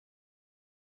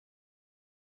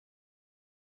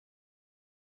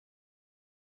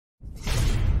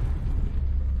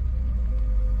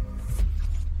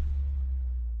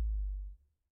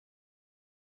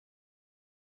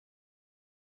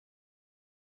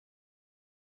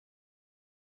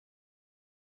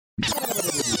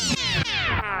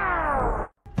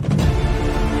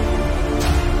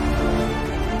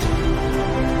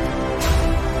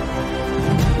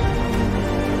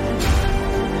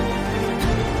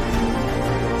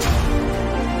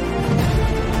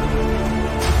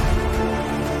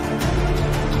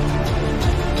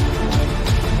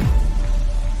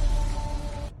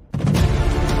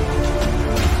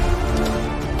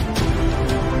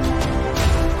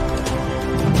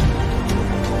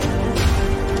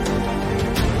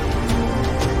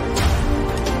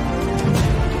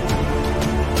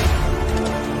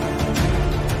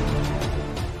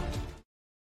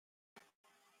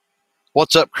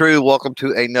What's up, crew? Welcome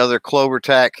to another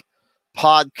CloverTech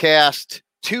podcast.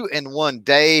 2-in-1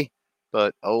 day,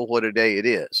 but oh, what a day it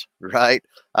is, right?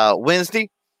 Wednesday,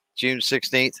 June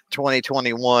 16th,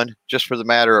 2021, just for the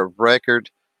matter of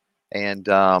record. And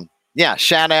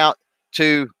shout out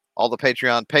to all the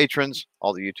Patreon patrons,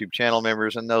 all the YouTube channel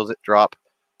members, and those that drop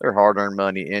their hard-earned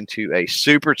money into a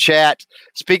super chat.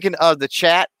 Speaking of the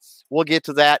chat, we'll get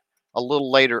to that a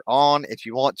little later on. If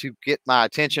you want to get my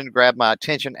attention, grab my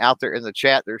attention out there in the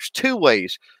chat, there's two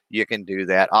ways you can do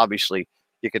that. Obviously,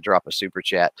 you could drop a super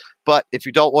chat. But if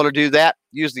you don't want to do that,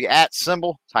 use the @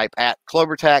 symbol, type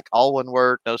 @CloverTech, all one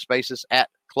word, no spaces,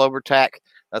 @CloverTech.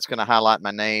 That's going to highlight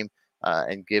my name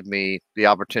and give me the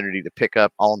opportunity to pick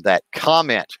up on that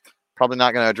comment. Probably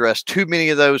not going to address too many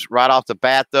of those right off the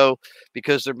bat, though,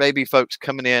 because there may be folks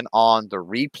coming in on the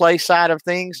replay side of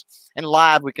things. And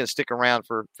live, we can stick around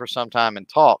for some time and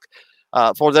talk.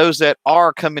 For those that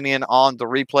are coming in on the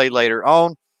replay later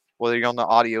on, whether you're on the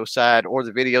audio side or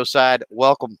the video side,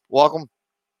 welcome.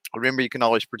 Remember, you can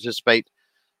always participate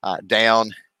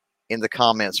down in the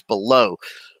comments below.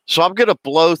 So I'm going to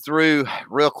blow through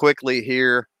real quickly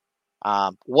here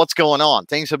what's going on.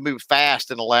 Things have moved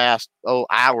fast in the last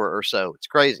hour or so. It's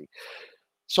crazy.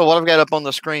 So what I've got up on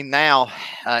the screen now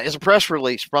is a press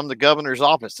release from the governor's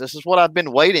office. This is what I've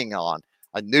been waiting on.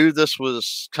 I knew this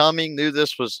was coming, knew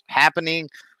this was happening,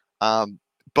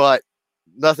 but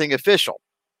nothing official.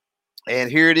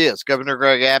 And here it is. Governor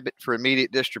Greg Abbott for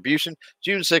immediate distribution,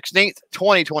 June 16th,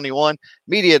 2021.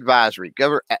 Media advisory.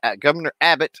 Governor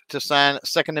Abbott to sign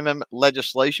Second Amendment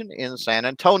legislation in San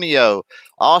Antonio.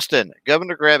 Austin.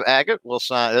 Governor Greg Abbott will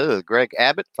sign, Greg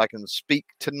Abbott, if I can speak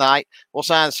tonight, will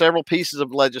sign several pieces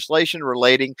of legislation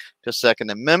relating to Second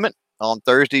Amendment. On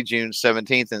Thursday, June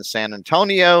 17th in San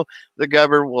Antonio, the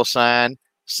governor will sign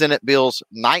Senate Bills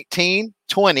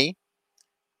 1920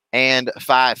 and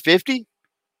 550.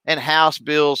 And House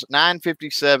Bills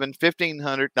 957,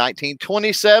 1500,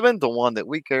 1927, the one that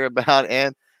we care about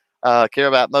and care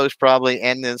about most probably,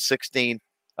 and then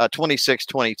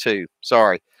 2622.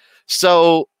 Sorry.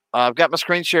 So I've got my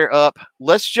screen share up.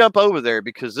 Let's jump over there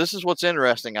because this is what's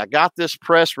interesting. I got this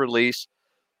press release,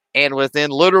 and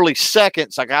within literally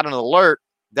seconds, I got an alert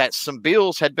that some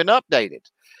bills had been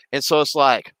updated. And so it's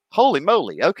like, holy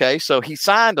moly. Okay, so he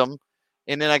signed them.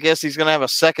 And then I guess he's going to have a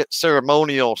second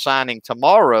ceremonial signing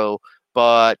tomorrow.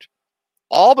 But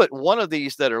all but one of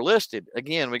these that are listed,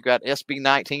 again, we've got SB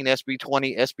 19, SB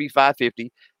 20, SB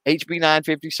 550, HB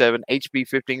 957,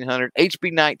 HB 1500,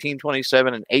 HB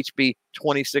 1927, and HB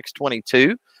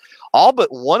 2622. All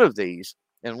but one of these,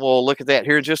 and we'll look at that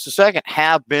here in just a second,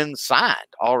 have been signed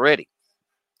already.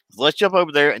 So let's jump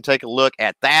over there and take a look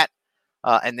at that.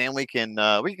 And then we can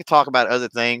talk about other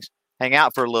things. Hang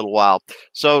out for a little while.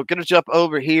 So going to jump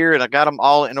over here, and I got them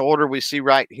all in order. We see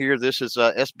right here, this is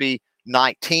SB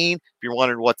 19, if you're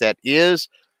wondering what that is.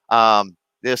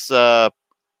 This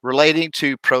relating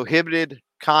to prohibited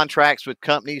contracts with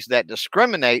companies that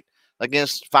discriminate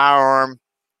against firearm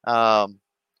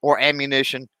or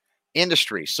ammunition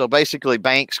industries. So basically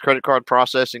banks, credit card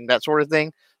processing, that sort of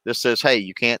thing. This says, hey,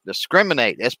 you can't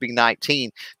discriminate. SB 19,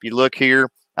 if you look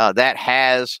here, that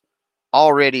has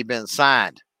already been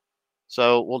signed.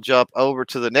 So we'll jump over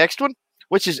to the next one,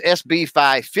 which is SB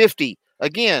 550.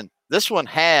 Again, this one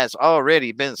has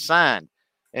already been signed.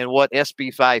 And what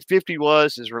SB 550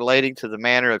 is relating to the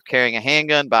manner of carrying a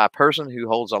handgun by a person who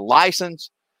holds a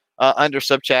license under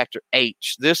subchapter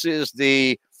H. This is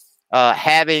the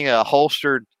having a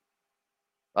holstered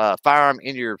firearm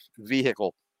in your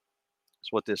vehicle.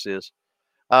 That's what this is.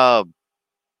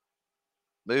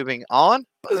 Moving on.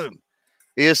 Boom.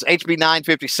 Is HB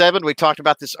 957. We talked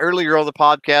about this earlier on the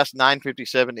podcast.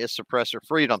 957 is suppressor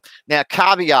freedom. Now,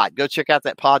 caveat, go check out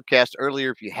that podcast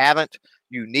earlier if you haven't.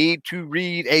 You need to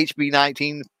read HB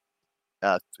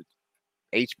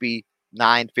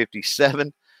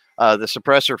 957, the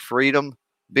suppressor freedom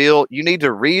bill. You need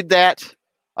to read that.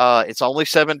 It's only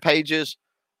 7 pages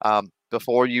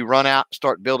before you run out,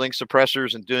 start building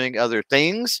suppressors and doing other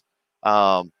things.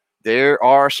 There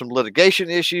are some litigation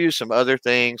issues, some other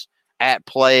things at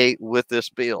play with this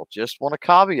bill. Just want to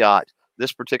caveat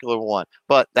this particular one.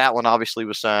 But that one obviously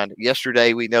was signed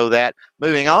yesterday. We know that.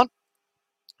 Moving on.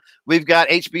 We've got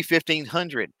HB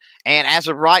 1500. And as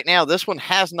of right now, this one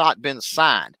has not been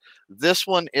signed. This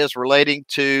one is relating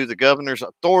to the governor's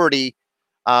authority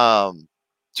to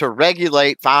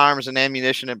regulate firearms and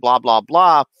ammunition and blah, blah,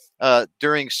 blah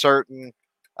during certain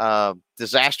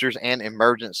disasters and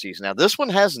emergencies. Now, this one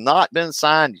has not been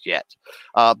signed yet,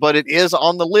 but it is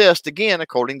on the list, again,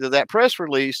 according to that press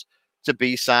release, to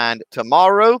be signed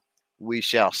tomorrow. We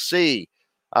shall see.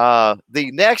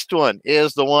 The next one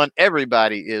is the one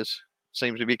everybody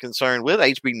seems to be concerned with,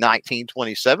 HB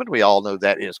 1927. We all know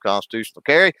that is constitutional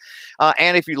carry.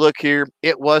 And if you look here,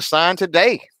 it was signed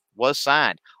today. Was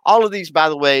signed. All of these, by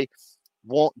the way,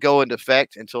 won't go into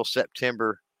effect until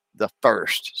September the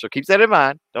 1st. So keep that in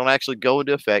mind. Don't actually go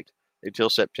into effect until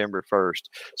September 1st.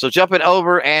 So jumping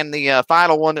over, and the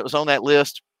final one that was on that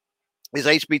list is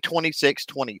HB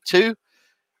 2622.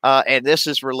 And this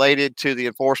is related to the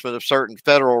enforcement of certain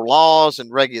federal laws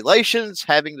and regulations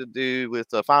having to do with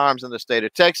firearms in the state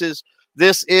of Texas.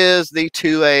 This is the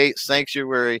 2A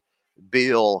sanctuary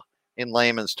bill in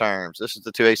layman's terms. This is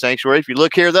the 2A sanctuary. If you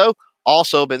look here, though,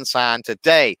 also been signed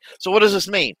today. So what does this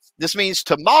mean? This means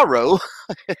tomorrow.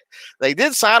 They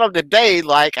did sign them today,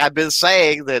 like I've been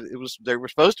saying that they were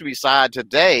supposed to be signed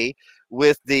today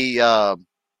with the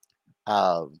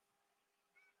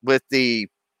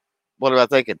what am I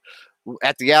thinking?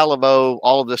 At the Alamo,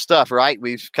 all of this stuff, right?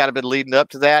 We've kind of been leading up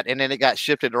to that, and then it got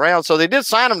shifted around. So they did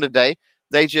sign them today.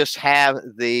 They just have are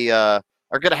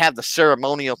going to have the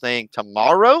ceremonial thing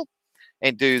tomorrow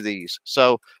and do these.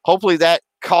 So hopefully that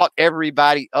caught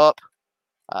everybody up.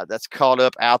 That's caught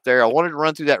up out there. I wanted to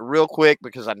run through that real quick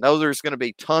because I know there's going to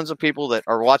be tons of people that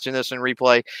are watching this in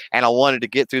replay, and I wanted to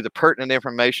get through the pertinent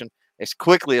information as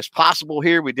quickly as possible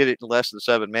here. We did it in less than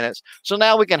 7 minutes. So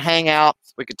now we can hang out.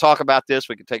 We can talk about this.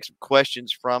 We can take some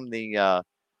questions from the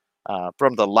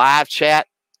live chat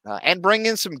and bring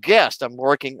in some guests. I'm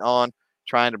working on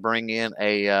trying to bring in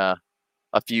a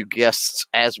few guests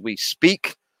as we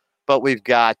speak. But we've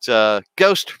got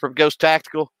Ghost from Ghost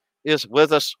Tactical is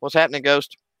with us. What's happening,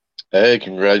 Ghost? Hey,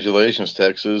 congratulations,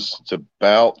 Texas. It's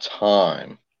about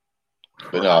time.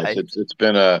 But no, it's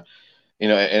been a,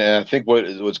 and I think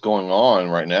what's going on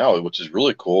right now, which is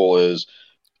really cool, is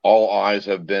all eyes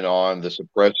have been on the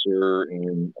suppressor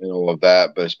and all of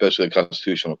that, but especially the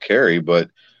constitutional carry. But,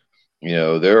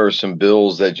 there are some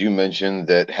bills that you mentioned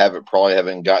that probably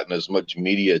haven't gotten as much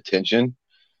media attention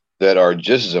that are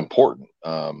just as important.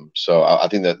 So I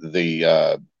think that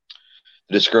the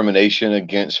discrimination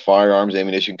against firearms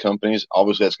ammunition companies,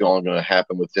 obviously that's only going to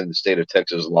happen within the state of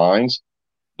Texas lines,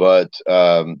 but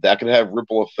that could have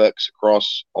ripple effects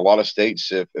across a lot of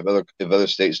states if other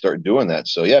states start doing that.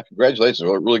 So yeah, congratulations.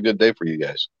 Really good day for you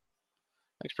guys.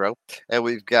 Thanks, bro. And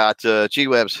we've got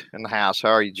G-Webs in the house. How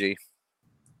are you, G?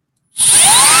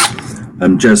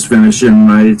 I'm just finishing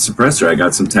my suppressor. I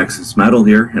got some Texas metal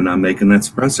here, and I'm making that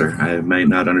suppressor. I might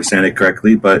not understand it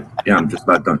correctly, but yeah, I'm just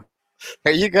about done.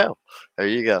 There you go.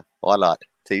 Why not?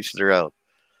 Teach their own.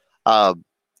 I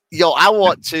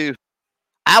want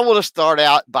to start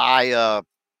out by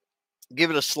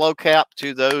giving a slow cap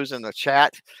to those in the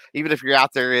chat. Even if you're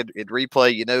out there in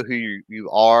replay, you know who you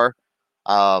are.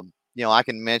 I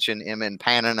can mention M.N.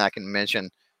 Pannon. I can mention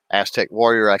Aztec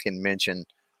Warrior. I can mention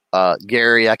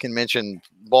Gary. I can mention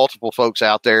multiple folks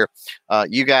out there.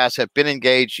 You guys have been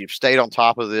engaged. You've stayed on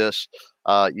top of this.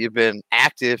 You've been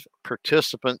active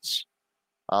participants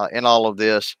in all of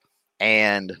this,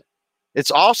 and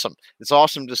it's awesome. It's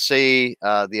awesome to see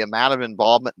the amount of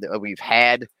involvement that we've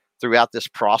had throughout this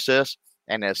process,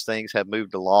 and as things have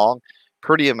moved along,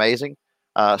 pretty amazing.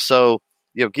 So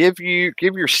give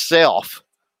yourself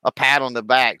a pat on the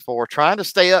back for trying to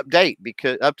stay up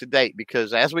to date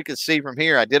because as we can see from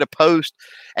here, I did a post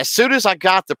as soon as I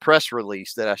got the press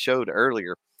release that I showed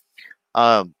earlier.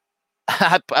 I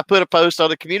put a post on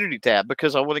the community tab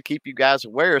because I want to keep you guys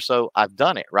aware. So I've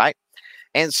done it, right?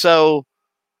 And so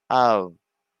the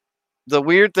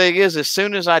weird thing is, as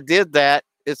soon as I did that,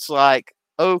 it's like,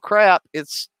 oh crap,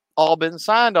 it's all been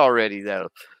signed already though.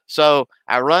 So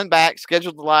I run back,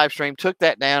 scheduled the live stream, took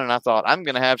that down, and I thought I'm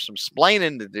going to have some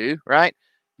splaining to do, right?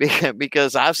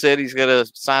 Because I've said he's going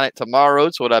to sign it tomorrow.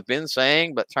 It's what I've been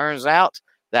saying, but turns out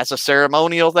that's a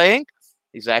ceremonial thing.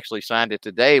 He's actually signed it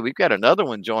today. We've got another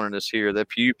one joining us here, the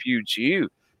Pew Pew Jew,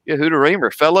 Yehuda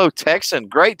Reamer, fellow Texan.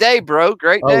 Great day, bro.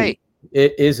 Great day.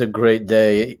 It is a great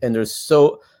day, and there's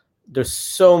so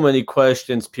many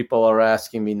questions people are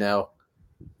asking me now.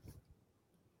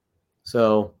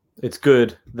 So it's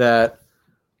good that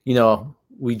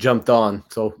we jumped on,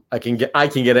 so I can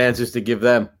get answers to give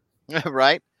them.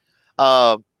 Right.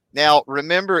 Now,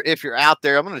 remember, if you're out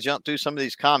there, I'm going to jump through some of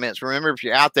these comments. Remember, if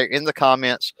you're out there in the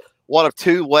comments, one of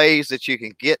two ways that you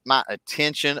can get my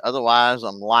attention. Otherwise,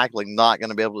 I'm likely not going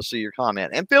to be able to see your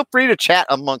comment. And feel free to chat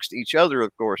amongst each other,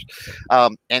 of course.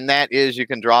 And that is, you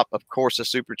can drop, of course, a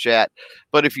super chat.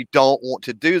 But if you don't want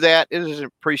to do that, it is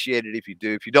appreciated if you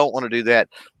do. If you don't want to do that,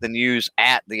 then use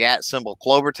the symbol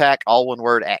CloverTac, all one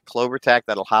word, @CloverTac.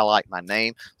 That'll highlight my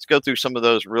name. Let's go through some of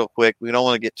those real quick. We don't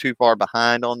want to get too far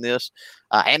behind on this.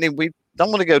 And then we don't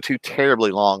want to go too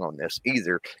terribly long on this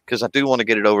either, because I do want to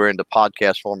get it over into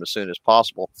podcast form as soon as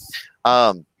possible.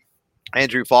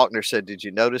 Andrew Faulkner said, "Did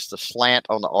you notice the slant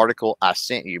on the article I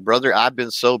sent you, brother? I've been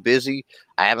so busy,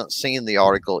 I haven't seen the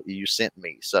article you sent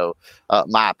me. So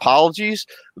my apologies,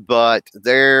 but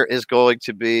there is going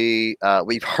to be,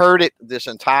 we've heard it this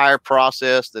entire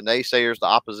process, the naysayers, the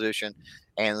opposition,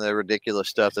 and the ridiculous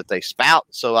stuff that they spout.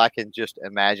 So I can just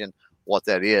imagine what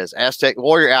that is." Aztec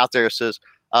Warrior out there says,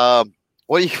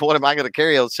 what am I going to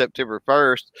carry on September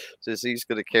 1st? Says he's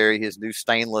going to carry his new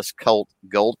stainless Colt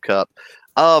Gold Cup.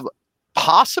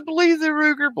 Possibly the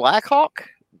Ruger Blackhawk,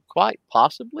 quite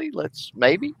possibly.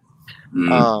 Maybe.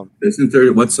 Isn't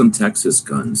there? What's some Texas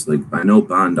guns? Like I know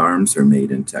Bond Arms are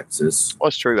made in Texas.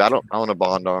 What's true? I don't own a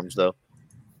Bond Arms though.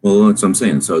 Well, that's what I'm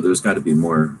saying. So there's got to be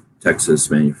more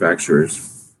Texas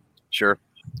manufacturers. Sure.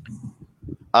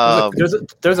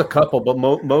 There's a couple, but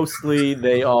mostly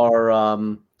they are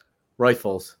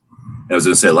rifles. I was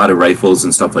going to say a lot of rifles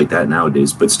and stuff like that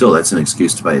nowadays, but still, that's an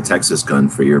excuse to buy a Texas gun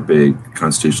for your big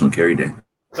constitutional carry day.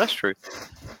 That's true.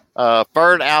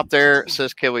 Fern out there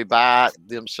says, "Can we buy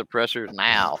them suppressors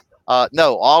now?"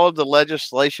 No, all of the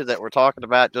legislation that we're talking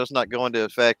about does not go into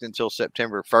effect until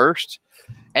September 1st.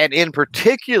 And in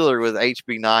particular with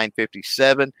HB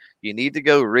 957, you need to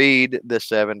go read the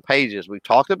 7 pages. We've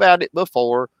talked about it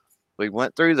before. We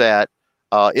went through that.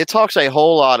 It talks a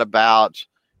whole lot about,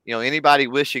 anybody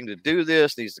wishing to do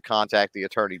this needs to contact the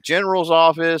Attorney General's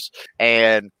office.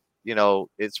 And,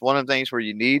 it's one of the things where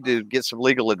you need to get some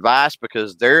legal advice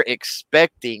because they're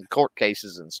expecting court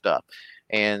cases and stuff.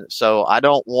 And so I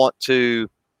don't want to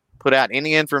put out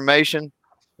any information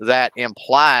that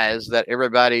implies that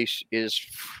everybody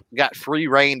got free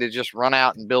reign to just run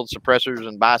out and build suppressors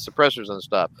and buy suppressors and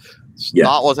stuff. It's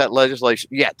not what that legislation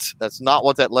yet. That's not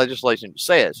what that legislation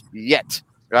says yet.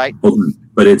 Right.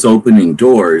 But it's opening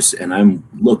doors, and I'm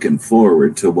looking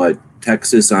forward to what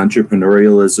Texas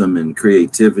entrepreneurialism and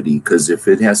creativity, because if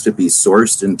it has to be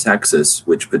sourced in Texas,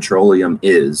 which petroleum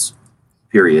is,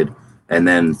 period, and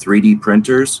then 3D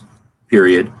printers,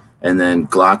 period, and then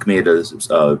Glock made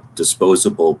a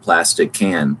disposable plastic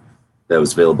can that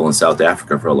was available in South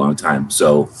Africa for a long time.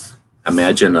 So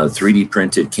imagine a 3D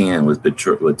printed can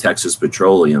with Texas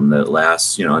Petroleum that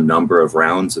lasts, a number of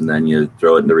rounds, and then you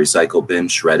throw it in the recycle bin,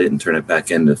 shred it, and turn it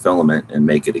back into filament and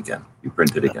make it again. You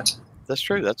print it again. That's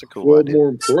true. That's a cool idea. More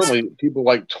importantly, people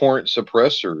like Torrent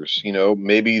suppressors,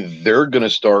 maybe they're going to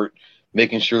start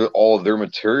making sure that all of their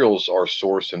materials are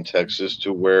sourced in Texas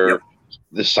to where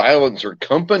the silencer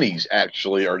companies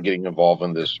actually are getting involved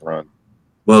in this run.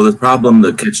 Well, the problem,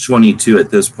 the catch-22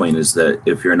 at this point is that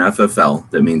if you're an FFL,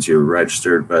 that means you're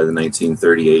registered by the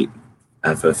 1938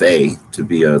 FFA to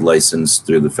be a license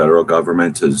through the federal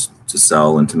government to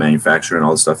sell and to manufacture and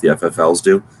all the stuff the FFLs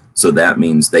do. So that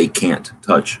means they can't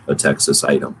touch a Texas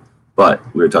item. But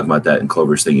we were talking about that in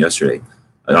Clover's thing yesterday.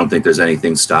 I don't think there's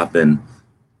anything stopping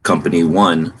Company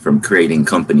 1 from creating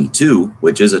Company 2,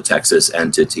 which is a Texas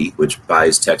entity, which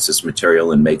buys Texas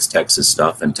material and makes Texas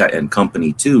stuff, and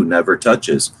Company 2 never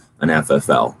touches an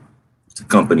FFL.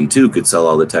 Company 2 could sell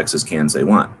all the Texas cans they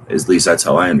want. At least that's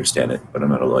how I understand it, but I'm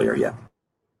not a lawyer yet.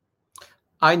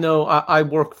 I know I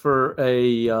work for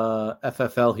a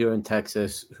FFL here in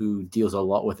Texas who deals a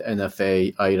lot with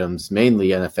NFA items, mainly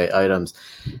NFA items.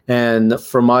 And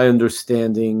from my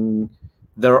understanding,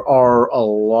 there are a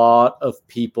lot of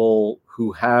people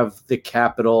who have the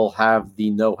capital, have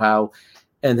the know-how,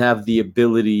 and have the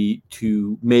ability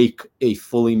to make a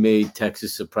fully made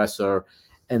Texas suppressor,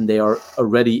 and they are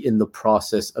already in the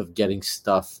process of getting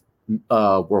stuff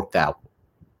worked out.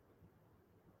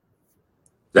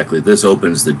 Exactly. This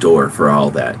opens the door for all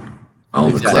that. All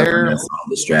the cleverness, all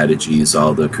the strategies,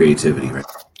 all the creativity. Right?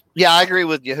 Yeah, I agree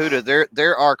with Yehuda.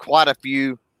 There are quite a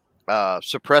few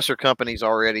suppressor companies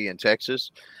already in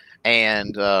Texas.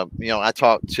 And, I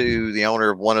talked to the owner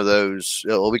of one of those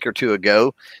a week or two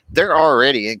ago. They're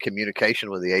already in communication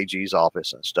with the AG's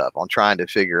office and stuff on trying to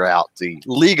figure out the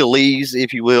legalese,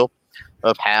 if you will,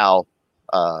 of how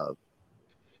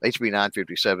HB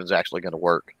 957 is actually going to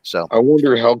work. So I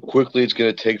wonder how quickly it's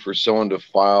going to take for someone to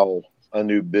file a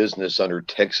new business under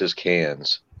Texas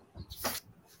Cans.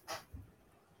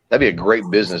 That'd be a great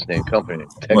business name company.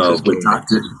 Texas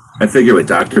I figure with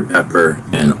Dr. Pepper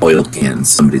and oil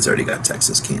cans, somebody's already got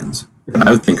Texas cans. I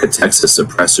would think a Texas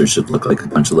suppressor should look like a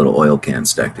bunch of little oil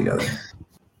cans stacked together.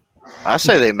 I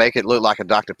say they make it look like a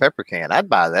Dr. Pepper can. I'd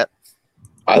buy that.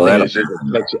 I think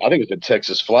it's a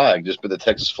Texas flag. Just put the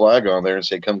Texas flag on there and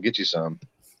say, "Come get you some."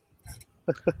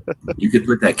 You could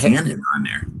put that cannon on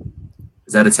there.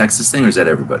 Is that a Texas thing or is that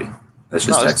everybody? That's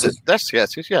just Texas. That's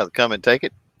Texas. Yeah, come and take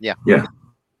it. Yeah. Yeah.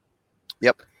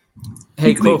 Yep.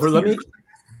 Hey, Clover, let me.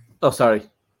 Oh, sorry.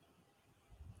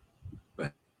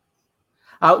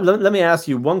 Let me ask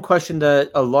you one question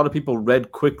that a lot of people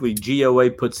read quickly.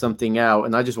 GOA put something out,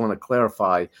 and I just want to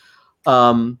clarify.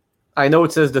 I know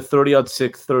it says the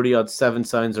 30-06, 30-7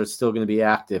 signs are still going to be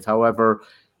active. However,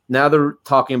 now they're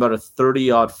talking about a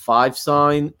 30-5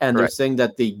 sign, and they're saying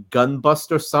that the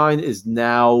Gunbuster sign is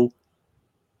now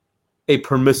a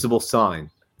permissible sign.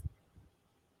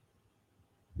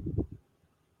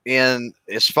 In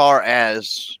as far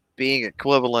as being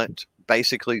equivalent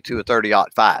basically to a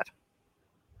 30-5.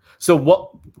 So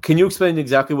what can you explain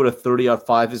exactly what a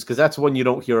 30-5 is? Because that's one you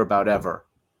don't hear about ever.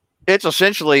 It's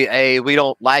essentially a "we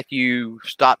don't like you,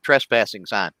 stop trespassing"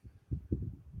 sign.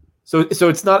 So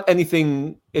it's not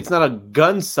anything. It's not a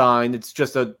gun sign. It's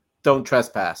just a "don't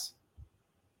trespass."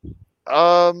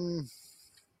 So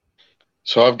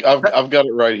I've got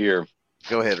it right here.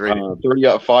 Go ahead, read it.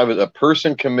 30-5 is a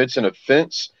person commits an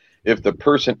offense if the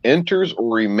person enters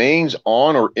or remains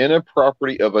on or in a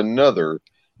property of another,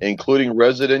 including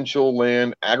residential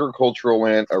land, agricultural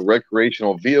land, a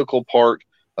recreational vehicle park,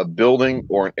 a building,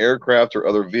 or an aircraft or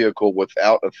other vehicle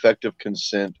without effective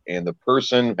consent, and the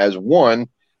person has 1,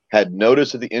 had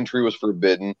notice that the entry was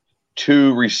forbidden,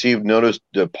 2, received notice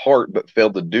to depart but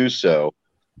failed to do so.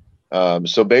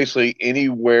 So basically,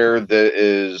 anywhere that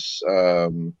is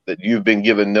that you've been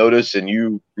given notice and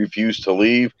you refuse to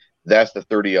leave, that's the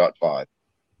 30-5.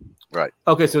 Right.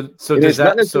 Okay. So and does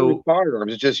that that so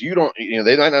firearms? It's just you don't.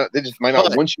 They just might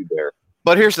not want you there.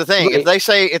 But here's the thing: Right.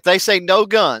 if they say no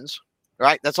guns,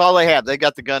 right? That's all they have. They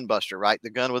got the Gunbuster, right? The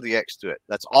gun with the X to it.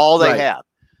 That's all they Right. have.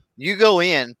 You go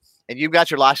in and you've got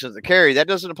your license to carry. That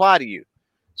doesn't apply to you.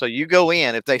 So you go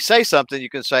in. If they say something, you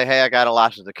can say, "Hey, I got a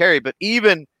license to carry." But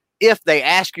even if they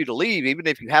ask you to leave, even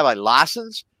if you have a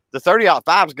license, the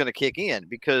 30-5 is going to kick in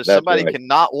because That's somebody right.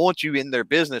 cannot want you in their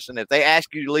business. And if they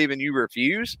ask you to leave and you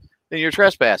refuse, then you're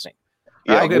trespassing.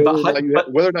 Yeah, Okay,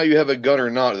 whether or not you have a gun or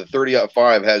not, the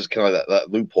 30-5 has kind of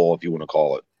that loophole, if you want to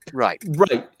call it. Right.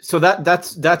 right? So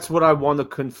that's what I want to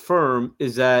confirm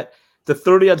is that the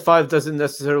 30-5 doesn't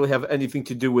necessarily have anything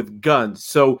to do with guns.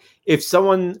 So if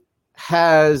someone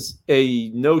has a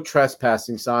no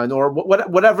trespassing sign or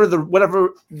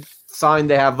whatever sign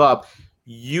they have up,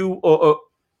 they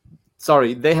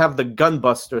have the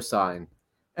Gunbuster sign,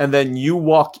 and then you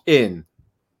walk in.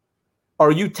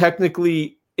 Are you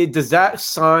technically? Does that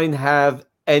sign have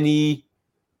any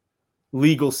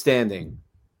legal standing?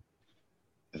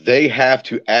 They have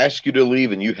to ask you to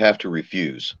leave, and you have to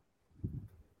refuse.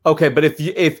 Okay, but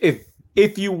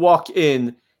if you walk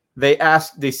in,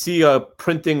 they see a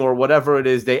printing or whatever it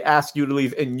is, they ask you to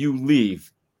leave, and you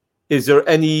leave. Is there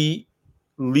any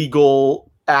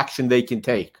legal action they can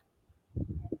take?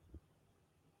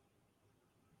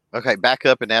 Okay, back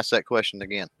up and ask that question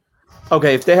again.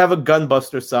 Okay, if they have a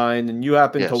Gunbuster sign and you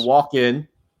happen to Yes. walk in,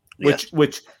 which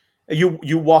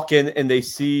you walk in and they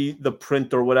see the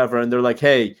print or whatever, and they're like,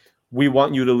 "Hey, we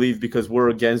want you to leave because we're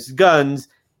against guns,"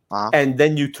 and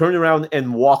then you turn around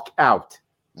and walk out.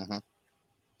 Mm-hmm.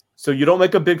 So you don't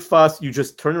make a big fuss. You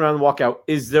just turn around and walk out.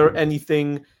 Is there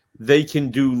anything they can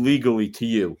do legally to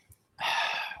you?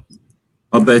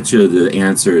 I'll bet you the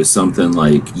answer is something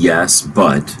like yes,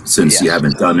 but since you Yes.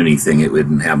 haven't done anything, it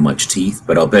wouldn't have much teeth.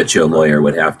 But I'll bet you a lawyer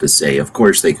would have to say, of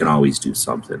course, they can always do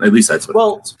something. At least that's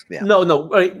what it is. Yeah. No.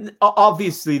 Right?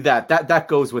 Obviously, that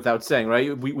goes without saying,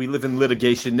 right? We live in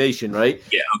litigation nation, right?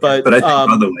 Yeah, okay. But I think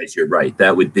otherwise, you're right.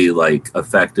 That would be like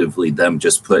effectively them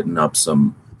just putting up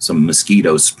some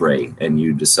mosquito spray and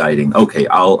you deciding, okay,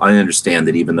 I understand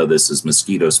that even though this is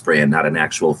mosquito spray and not an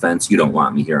actual fence, you don't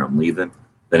want me here, I'm leaving.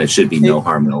 Then it should be no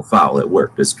harm, no foul. It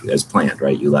worked as planned,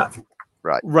 right? You left.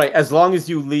 Right. As long as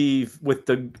you leave with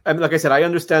like I said, I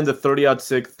understand the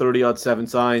 30-6, 30-7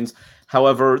 signs.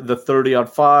 However, the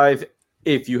 30-5,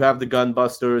 if you have the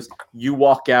Gunbusters, you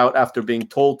walk out after being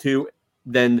told to,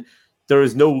 then there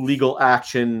is no legal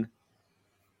action.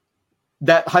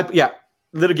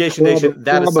 Litigation nation.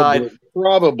 That aside,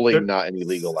 probably not any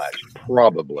legal action.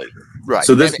 Probably. Right.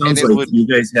 So this sounds like you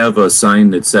guys have a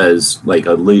sign that says like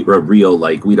a real,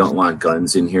 like, we don't want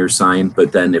guns in here sign.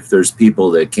 But then if there's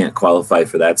people that can't qualify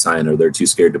for that sign or they're too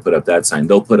scared to put up that sign,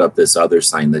 they'll put up this other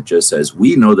sign that just says,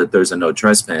 we know that there's a no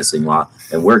trespassing law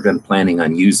and we're planning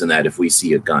on using that if we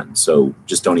see a gun. So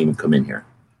just don't even come in here.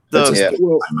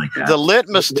 The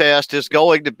litmus test is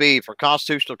going to be for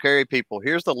constitutional carry people.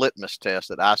 Here's the litmus test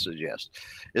that I suggest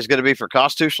is going to be for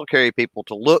constitutional carry people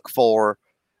to look for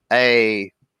a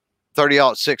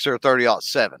 30-6 or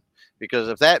 30-7, because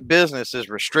if that business is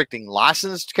restricting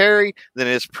licensed carry, then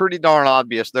it's pretty darn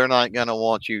obvious they're not going to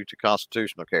want you to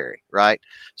constitutional carry, right?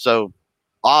 So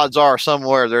odds are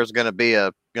somewhere there's going to be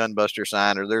a gunbuster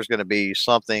sign, or there's going to be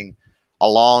something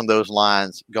along those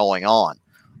lines going on.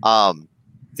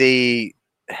 The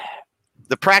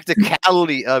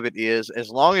practicality of it is, as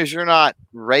long as you're not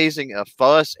raising a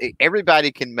fuss,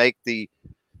 everybody can make the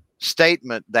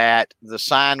statement that the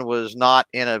sign was not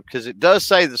because it does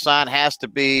say the sign has to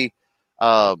be,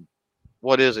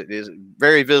 what is it? Is it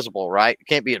very visible, right? It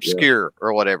can't be obscure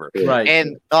or whatever. Right.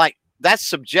 And like, that's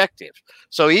subjective.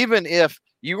 So even if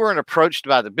you weren't approached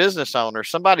by the business owner,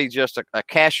 somebody, just a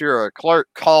cashier or a clerk,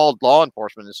 called law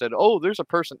enforcement and said, oh, there's a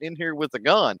person in here with a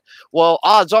gun. Well,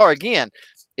 odds are, again,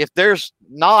 if there's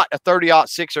not a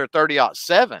 30-06 or a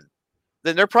 30-07,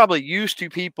 then they're probably used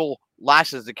to people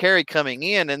licensed to carry coming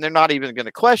in, and they're not even going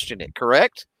to question it,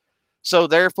 correct? So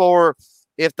therefore,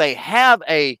 if they have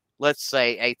let's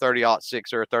say a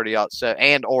 30-06 or a 30-07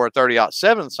 and or a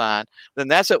 30-07 sign, then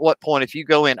that's at what point, if you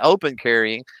go in open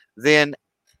carrying, then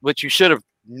what you should have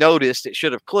noticed, it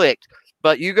should have clicked,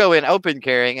 but you go in open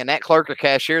carrying and that clerk or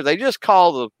cashier, they just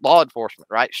call the law enforcement,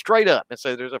 right? Straight up, and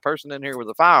say there's a person in here with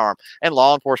a firearm, and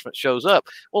law enforcement shows up.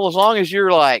 Well, as long as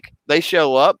you're like, they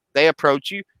show up, they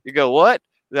approach you, you go, what?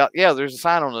 Yeah, there's a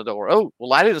sign on the door. Oh,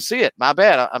 well, I didn't see it. My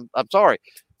bad. I'm sorry.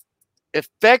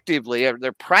 Effectively,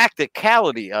 the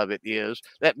practicality of it is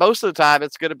that most of the time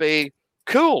it's going to be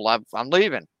cool. I'm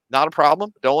leaving. Not a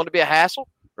problem. Don't want to be a hassle,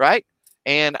 right?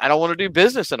 And I don't want to do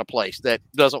business in a place that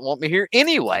doesn't want me here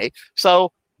anyway.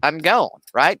 So I'm gone,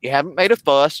 right? You haven't made a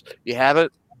fuss. You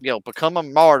haven't, become a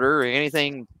martyr or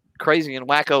anything crazy and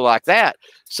wacko like that.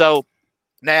 So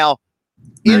now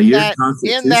in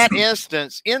that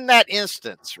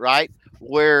instance, right,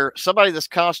 where somebody that's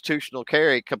constitutional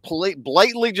carry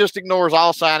blatantly just ignores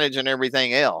all signage and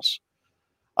everything else,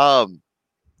 and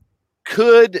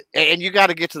you got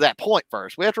to get to that point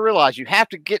first. We have to realize you have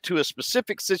to get to a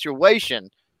specific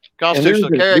situation, constitutional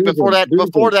carry, before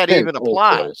that even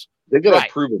applies. They got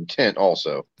to prove intent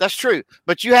also. That's true.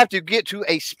 But you have to get to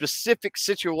a specific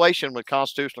situation with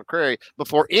constitutional carry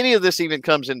before any of this even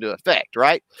comes into effect,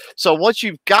 right? So once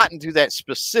you've gotten to that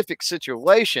specific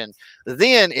situation,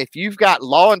 then if you've got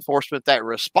law enforcement that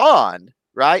respond,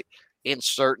 right, in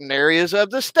certain areas of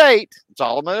the state, that's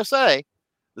all I'm going to say,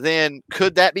 then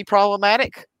could that be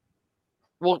problematic?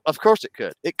 Well, of course it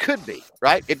could. It could be,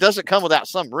 right? It doesn't come without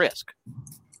some risk.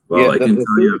 Well, I can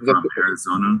tell you from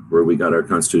Arizona, where we got our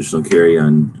constitutional carry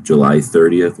on July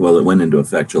 30th. Well, it went into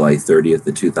effect July 30th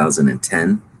of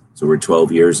 2010. So we're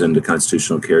 12 years into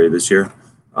constitutional carry this year.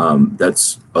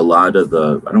 That's a lot of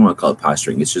I don't want to call it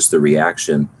posturing. It's just the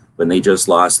reaction when they just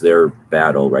lost their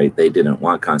battle, right? They didn't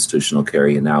want constitutional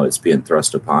carry, and now it's being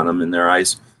thrust upon them in their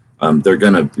eyes. They're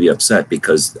going to be upset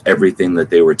because everything that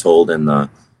they were told in the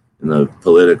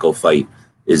political fight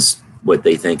is what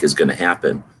they think is going to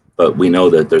happen. But we know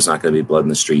that there's not going to be blood in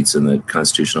the streets, and the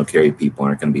constitutional carry people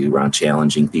aren't going to be around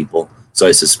challenging people. So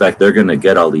I suspect they're going to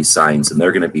get all these signs, and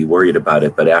they're going to be worried about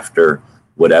it. But after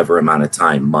whatever amount of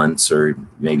time, months or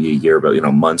maybe a year, but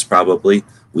months probably,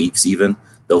 weeks even,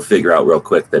 they'll figure out real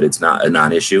quick that it's not a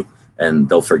non-issue, and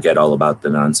they'll forget all about the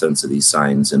nonsense of these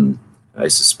signs. And I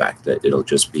suspect that it'll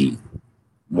just be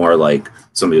more like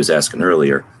somebody was asking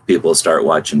earlier. People will start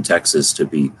watching Texas to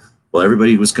be, well,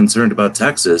 everybody was concerned about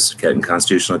Texas getting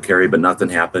constitutional carry, but nothing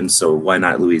happened. So why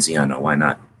not Louisiana? Why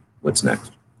not? What's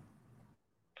next?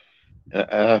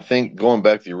 And I think going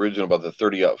back to the original about the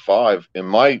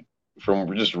 30-05,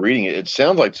 from just reading it, it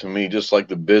sounds like to me just like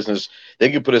the business, they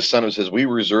could put a sign that says we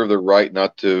reserve the right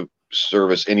not to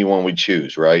service anyone we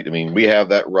choose, right? I mean, we have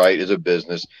that right as a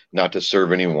business not to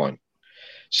serve anyone.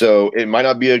 So it might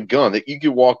not be a gun that you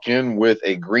could walk in with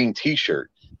a green T-shirt.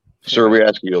 Sir, we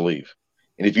ask you to leave.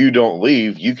 And if you don't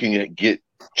leave, you can get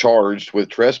charged with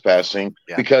trespassing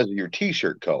because of your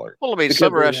T-shirt color. Well, I mean,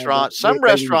 some restaurants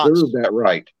that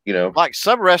right, like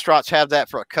some restaurants have that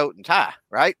for a coat and tie,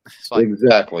 right? It's like,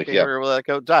 exactly. Yeah. With a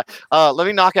coat and tie. Let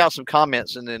me knock out some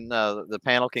comments, and then the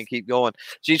panel can keep going.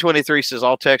 G23 says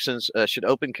all Texans should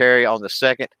open carry on the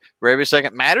 2nd, where every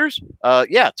second matters.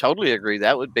 Yeah, totally agree.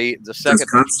 That would be the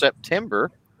 2nd of September.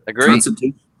 Agree.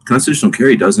 Constitutional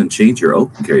carry doesn't change your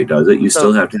open carry, does it? You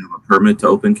still have to have a permit to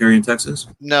open carry in Texas?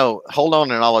 No, hold on,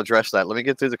 and I'll address that. Let me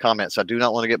get through the comments. I do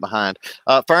not want to get behind.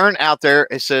 Fern out there,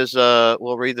 it says,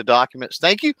 we'll read the documents.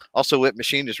 Thank you. Also, Whip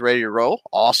Machine is ready to roll.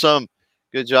 Awesome.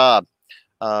 Good job.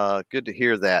 Good to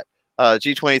hear that.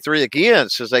 G23 again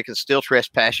says they can still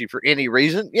trespass you for any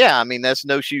reason. Yeah, I mean, that's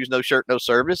no shoes, no shirt, no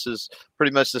service is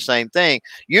pretty much the same thing.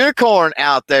 Unicorn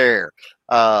out there.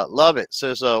 Love it.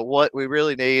 Says what we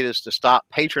really need is to stop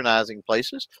patronizing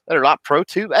places that are not pro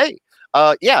 2A.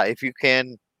 Yeah, if you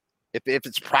can, if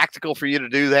it's practical for you to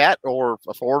do that or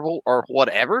affordable or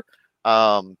whatever,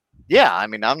 yeah, I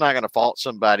mean, I'm not going to fault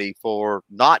somebody for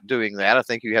not doing that. I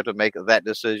think you have to make that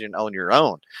decision on your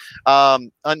own.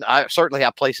 And I certainly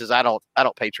have places I don't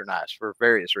patronize for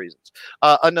various reasons.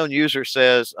 Unknown user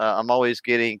says I'm always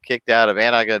getting kicked out of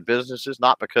anti-gun businesses,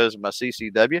 not because of my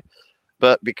CCW,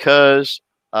 but because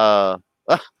of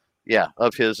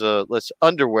his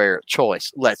underwear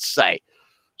choice, let's say.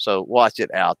 So watch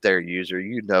it out there, user.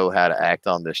 You know how to act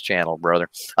on this channel, brother.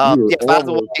 By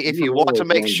the way, if you want to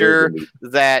make sure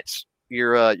that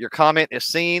your comment is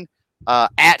seen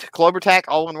at Clovertac,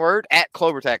 all one word, at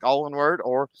Clovertac, all one word,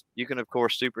 or you can, of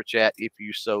course, super chat if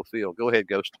you so feel. Go ahead,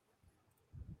 Ghost.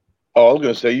 Oh, I was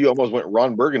going to say, you almost went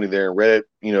Ron Burgundy there and read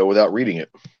it, without reading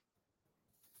it.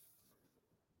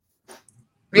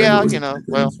 Yeah,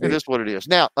 well, it is what it is.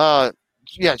 Now,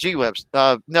 G-Webs.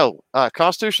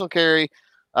 Constitutional carry.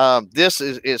 This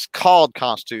is called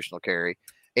constitutional carry,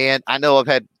 and I know I've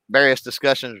had various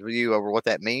discussions with you over what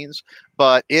that means,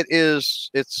 but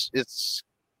it's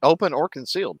open or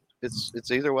concealed.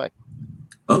 It's either way.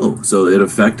 Oh, so it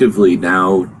effectively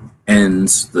now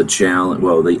ends the challenge.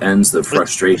 Well, it ends the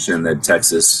frustration that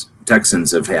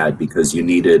Texans have had because you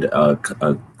needed a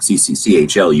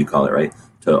CHL, you call it, right,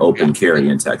 to open carry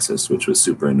in Texas, which was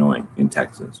super annoying in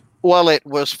Texas. Well, it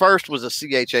was a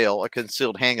CHL, a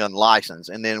concealed handgun license,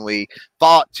 and then we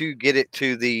fought to get it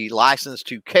to the license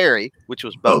to carry, which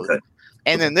was both. Okay.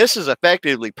 And then this is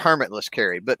effectively permitless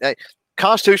carry, but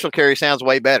constitutional carry sounds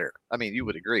way better. I mean, you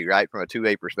would agree, right, from a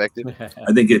 2A perspective?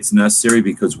 I think it's necessary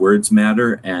because words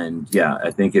matter, and yeah, I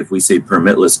think if we say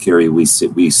permitless carry, we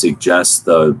suggest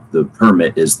the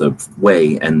permit is the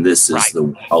way, and this is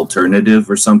the alternative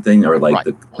or something, or like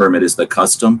the permit is the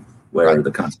custom. Where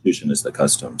the Constitution is the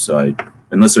custom. So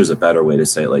unless there's a better way to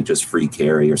say it, like just free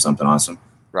carry or something awesome.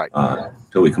 Right.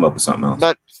 Till we come up with something else.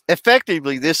 But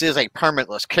effectively, this is a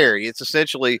permitless carry. It's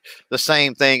essentially the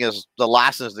same thing as the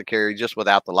license to carry, just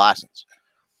without the license.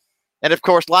 And of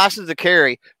course, license to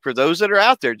carry, for those that are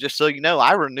out there, just so you know,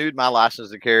 I renewed my license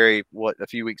to carry, a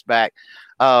few weeks back.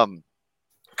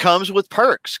 Comes with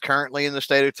perks. Currently in the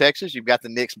state of Texas, you've got the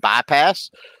NICS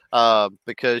bypass.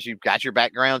 Because you've got your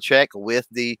background check with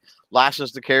the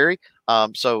license to carry.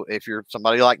 So if you're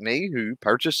somebody like me who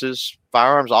purchases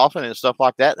firearms often and stuff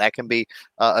like that, that can be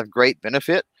of great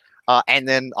benefit. And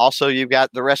then also you've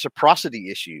got the reciprocity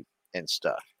issue and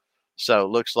stuff. So it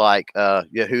looks like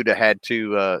Yehuda had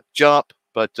to jump,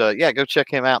 but go check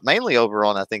him out, mainly over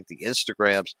on, I think, the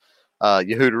Instagrams.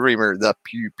 Yehuda Reamer, the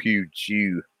Pew Pew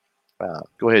Jew.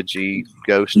 Go ahead, G,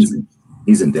 Ghost.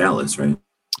 He's in Dallas, right?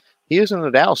 He is in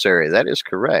the Dallas area. That is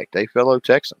correct. A fellow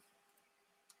Texan.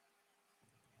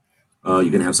 You're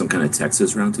going to have some kind of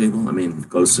Texas roundtable? I mean,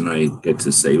 Ghost and I get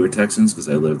to say we're Texans because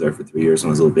I lived there for 3 years when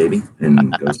I was a little baby,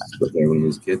 and Ghost lived there when he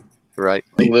was a kid. Right.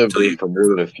 I lived there for more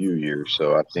than a few years,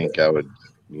 so I think I would.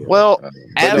 But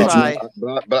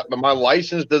my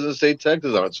license doesn't say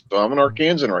Texas on it, so I'm an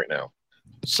Arkansan right now.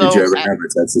 So did you ever have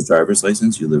a Texas driver's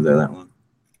license? You lived there that long?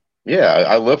 Yeah,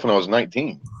 I left when I was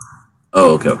 19.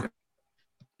 Oh, okay.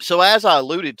 So as I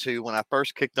alluded to when I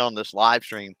first kicked on this live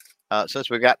stream, since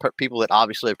we've got people that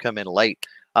obviously have come in late,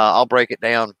 I'll break it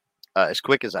down as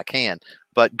quick as I can.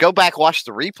 But go back, watch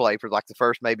the replay for like the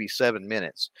first maybe 7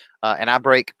 minutes, and I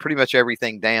break pretty much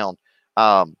everything down.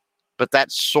 But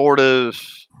that's sort of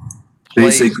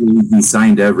basically he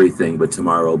signed everything, but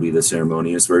tomorrow will be the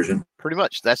ceremonious version. Pretty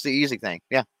much, that's the easy thing.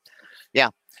 Yeah.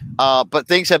 But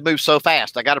things have moved so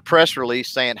fast. I got a press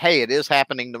release saying, "Hey, it is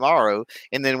happening tomorrow,"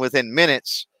 and then within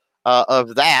minutes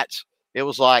of that, it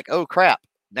was like, "Oh crap!"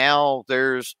 Now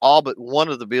there's all but one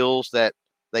of the bills that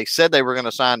they said they were going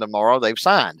to sign tomorrow. They've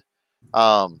signed,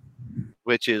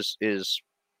 which is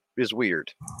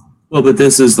weird. Well, but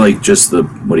this is like just the,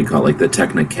 what do you call it, like the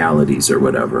technicalities or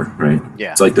whatever, right?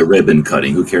 Yeah. It's like the ribbon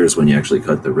cutting. Who cares when you actually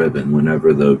cut the ribbon?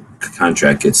 Whenever the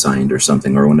contract gets signed or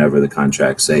something, or whenever the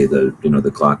contracts say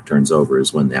the clock turns over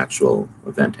is when the actual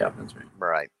event happens,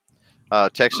 right?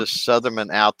 Right. Texas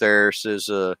Southerman out there says,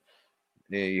 you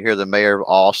hear the mayor of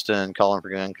Austin calling for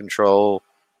gun control.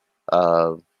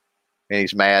 And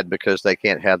he's mad because they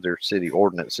can't have their city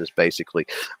ordinances, basically.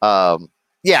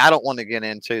 Yeah, I don't want to get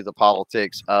into the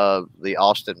politics of the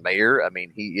Austin mayor. I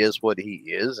mean, he is what he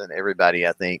is, and everybody,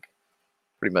 I think,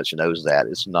 pretty much knows that.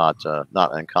 It's not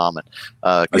uncommon.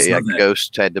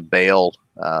 Ghost had to bail.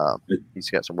 He's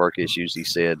got some work issues, he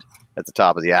said, at the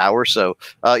top of the hour. So,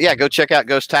 go check out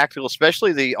Ghost Tactical,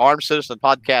 especially the Armed Citizen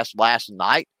podcast last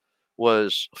night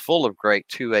was full of great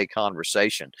 2A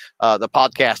conversation. The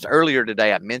podcast earlier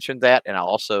today, I mentioned that, and I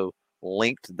also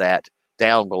linked that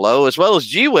down below, as well as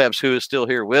G-Webs, who is still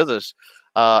here with us,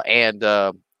 and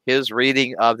his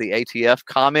reading of the ATF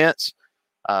comments.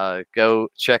 Go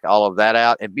check all of that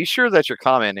out, and be sure that you're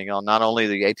commenting on not only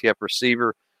the ATF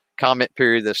receiver comment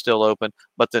period that's still open,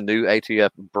 but the new ATF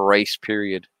brace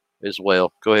period as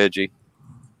well. Go ahead, G.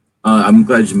 I'm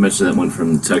glad you mentioned that one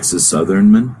from Texas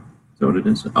Southernman. Is that what it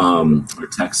is? Or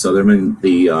Tex Southernman.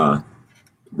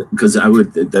 Because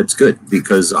that's good,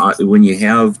 because when you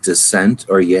have dissent,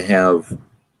 or you have,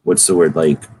 what's the word,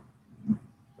 like,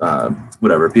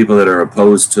 whatever, people that are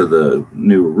opposed to the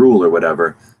new rule or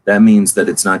whatever, that means that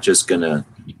it's not just going to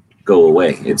go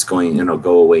away. It's going,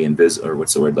 go away and visit, or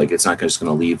what's the word, like, it's not just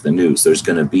going to leave the news. There's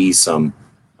going to be some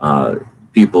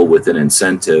people with an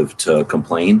incentive to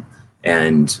complain.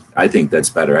 And I think that's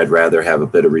better. I'd rather have a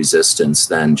bit of resistance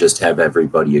than just have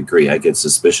everybody agree. I get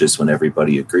suspicious when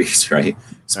everybody agrees, right?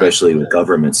 Especially with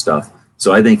government stuff.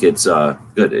 So I think it's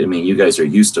good. I mean, you guys are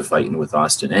used to fighting with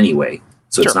Austin anyway,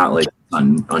 so it's not like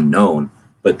unknown.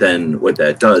 But then what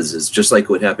that does is just like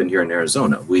what happened here in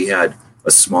Arizona. We had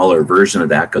a smaller version of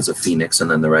that because of Phoenix and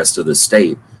then the rest of the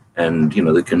state. And,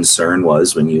 the concern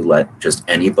was when you let just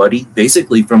anybody,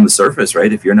 basically from the surface,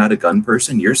 right? If you're not a gun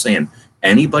person, you're saying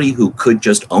anybody who could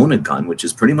just own a gun, which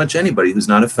is pretty much anybody who's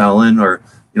not a felon or,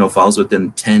 falls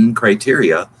within 10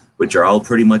 criteria, which are all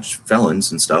pretty much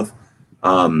felons and stuff.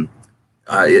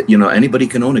 Anybody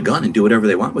can own a gun and do whatever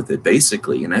they want with it,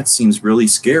 basically. And that seems really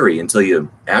scary until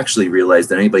you actually realize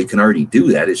that anybody can already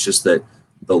do that. It's just that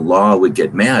the law would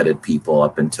get mad at people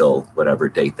up until whatever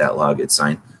date that law gets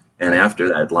signed. And after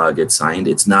that law gets signed,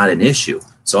 it's not an issue.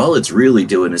 So all it's really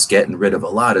doing is getting rid of a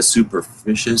lot of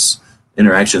superficious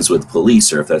interactions with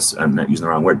police, or if that's, I'm not using the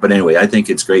wrong word. But anyway, I think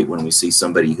it's great when we see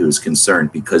somebody who's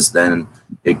concerned, because then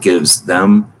it gives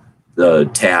them the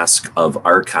task of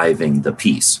archiving the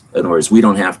piece. In other words, we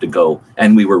don't have to go,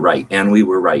 and we were right, and we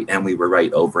were right, and we were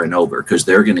right over and over, because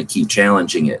they're going to keep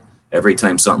challenging it. Every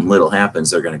time something little happens,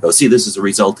 they're going to go, see, this is a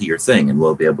result of your thing. And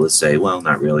we'll be able to say, well,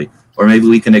 not really. Or maybe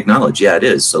we can acknowledge, yeah, it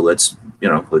is. So let's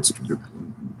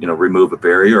remove a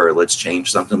barrier, or let's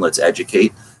change something. Let's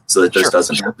educate so that this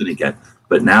doesn't happen again.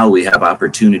 But now we have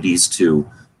opportunities to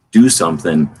do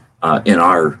something in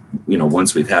our,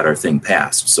 once we've had our thing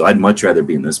passed. So I'd much rather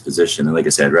be in this position. And like I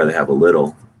said, I'd rather have a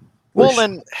little. Well,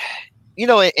 and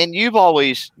and you've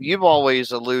always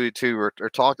alluded to or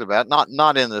talked about,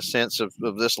 not in the sense of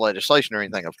this legislation or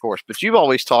anything, of course, but you've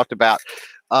always talked about,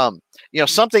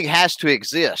 something has to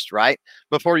exist, right,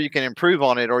 before you can improve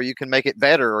on it, or you can make it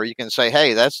better, or you can say,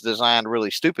 hey, that's designed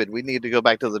really stupid. We need to go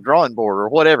back to the drawing board, or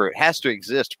whatever. It has to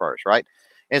exist first, right?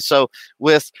 And so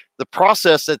with the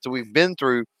process that we've been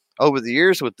through over the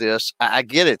years with this, I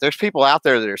get it. There's people out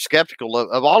there that are skeptical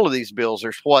of all of these bills.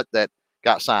 There's that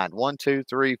got signed 1, 2,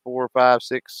 3, 4, 5,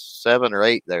 6, 7, or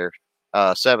 8 there.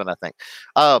 7, I think.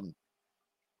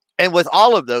 And with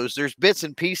all of those, there's bits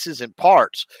and pieces and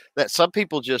parts that some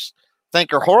people just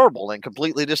think are horrible and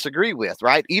completely disagree with,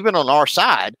 right? Even on our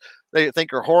side, they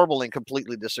think are horrible and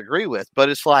completely disagree with. But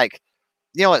it's like,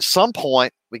 at some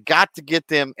point, we got to get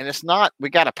them, and it's not, we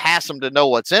got to pass them to know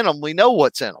what's in them. We know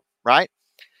what's in them, right?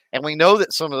 And we know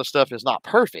that some of the stuff is not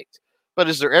perfect. But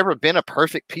has there ever been a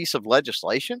perfect piece of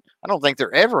legislation? I don't think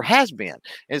there ever has been.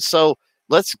 And so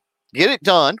let's get it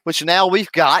done, which now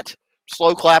we've got.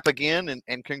 Slow clap again,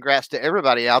 and congrats to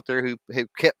everybody out there who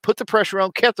kept the pressure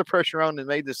on and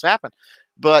made this happen.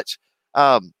 But,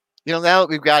 now that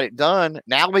we've got it done,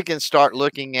 now we can start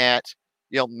looking at,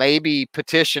 maybe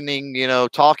petitioning,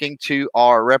 talking to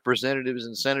our representatives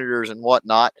and senators and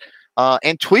whatnot,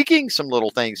 and tweaking some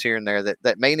little things here and there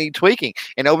that may need tweaking.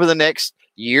 And over the next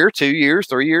year, 2 years,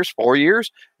 3 years, 4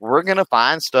 years, we're going to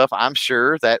find stuff, I'm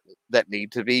sure, that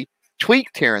need to be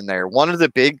tweaked here and there. One of the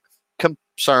big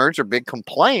concerns or big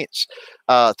complaints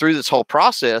through this whole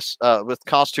process with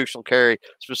constitutional carry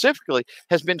specifically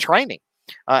has been training.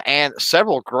 And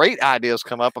several great ideas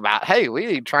come up about, hey, we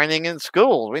need training in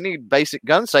schools. We need basic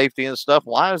gun safety and stuff.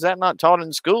 Why is that not taught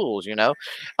in schools,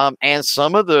 And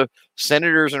some of the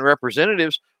senators and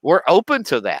representatives were open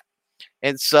to that.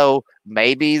 And so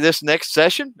maybe this next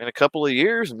session in a couple of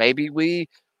years, maybe we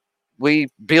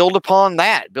build upon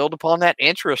that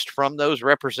interest from those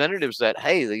representatives that,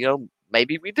 hey,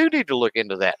 maybe we do need to look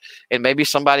into that. And maybe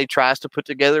somebody tries to put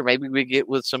together, maybe we get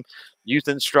with some youth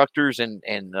instructors and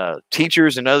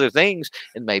teachers and other things,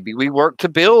 and maybe we work to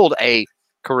build a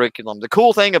curriculum. The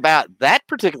cool thing about that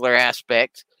particular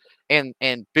aspect and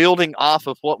building off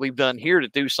of what we've done here to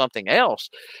do something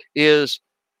else is,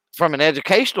 from an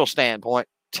educational standpoint,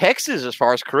 Texas, as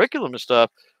far as curriculum and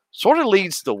stuff, sort of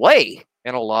leads the way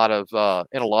in a lot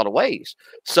of ways.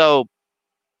 So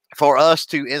for us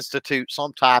to institute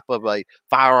some type of a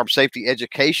firearm safety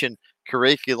education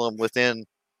curriculum within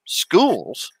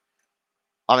schools,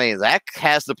 I mean, that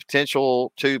has the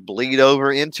potential to bleed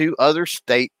over into other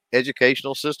state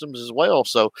educational systems as well.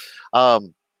 So,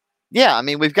 yeah, I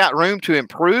mean, we've got room to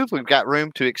improve, we've got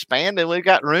room to expand, and we've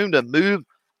got room to move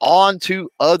on to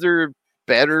other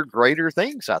better, greater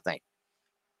things, I think.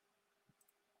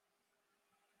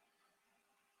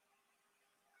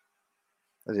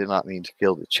 I did not mean to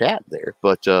kill the chat there,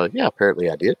 but yeah, apparently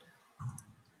I did.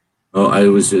 Oh, I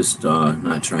was just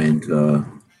not trying to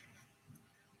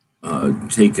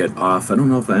take it off. I don't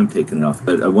know if I'm taking it off,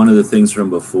 but one of the things from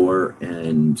before,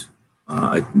 and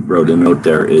I wrote a note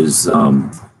there, is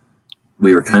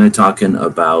we were kind of talking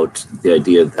about the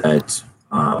idea that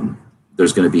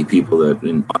there's going to be people that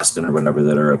in Austin or whatever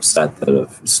that are upset that a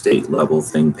state level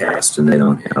thing passed and they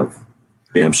don't have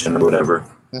preemption or whatever.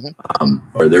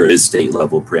 Or there is state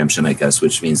level preemption, I guess,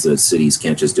 which means that cities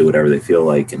can't just do whatever they feel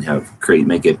like and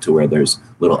make it to where there's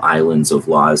little islands of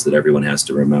laws that everyone has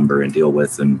to remember and deal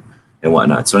with and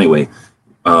whatnot. So anyway,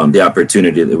 the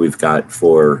opportunity that we've got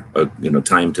for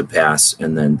time to pass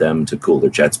and then them to cool their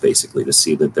jets, basically, to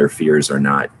see that their fears are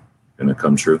not going to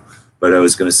come true. But I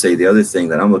was going to say the other thing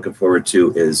that I'm looking forward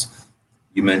to is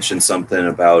you mentioned something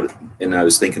about, and I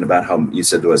was thinking about how you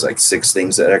said there was like 6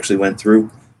 things that actually went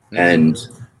through, and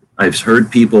I've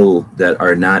heard people that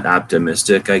are not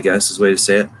optimistic, I guess is the way to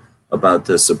say it, about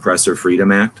the Suppressor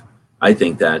Freedom Act. I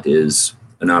think that is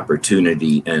an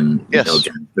opportunity, and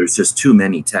again, there's just too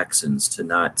many Texans to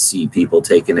not see people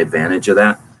taking advantage of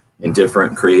that in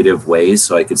different creative ways.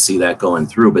 So I could see that going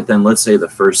through. But then let's say the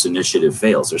first initiative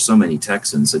fails. There's so many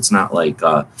Texans. It's not like,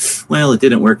 well, it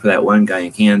didn't work for that one guy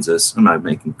in Kansas. I'm not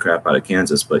making crap out of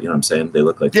Kansas, but you know what I'm saying? They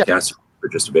look like the gas are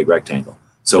just a big rectangle.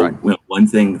 So one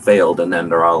thing failed, and then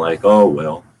they're all like, oh,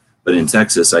 well. But in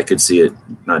Texas, I could see it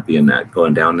not being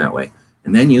going down that way.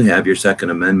 And then you have your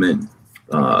Second Amendment,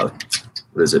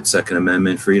 what is it, Second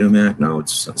Amendment Freedom Act? No,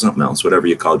 it's something else, whatever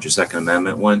you called your Second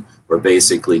Amendment one, where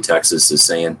basically Texas is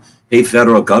saying, hey,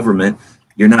 federal government,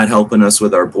 you're not helping us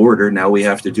with our border. Now we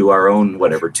have to do our own,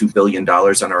 $2 billion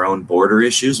on our own border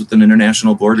issues with an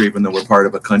international border, even though we're part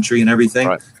of a country and everything.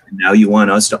 Right. And now you want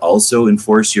us to also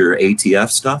enforce your ATF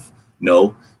stuff?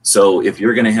 No. So if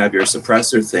you're going to have your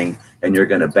suppressor thing and you're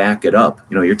going to back it up,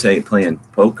 you're playing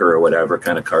poker or whatever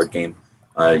kind of card game.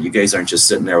 You guys aren't just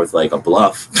sitting there with like a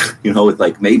bluff, with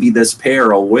like maybe this pair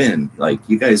will win. Like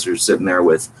you guys are sitting there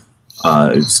with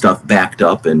stuff backed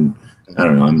up, and I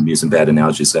don't know, I'm using bad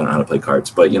analogies. I don't know how to play cards,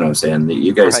 but you know what I'm saying?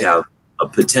 You guys have a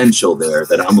potential there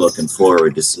that I'm looking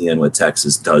forward to seeing what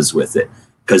Texas does with it.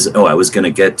 Because, I was going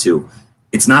to get to,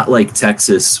 it's not like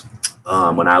Texas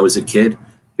when I was a kid.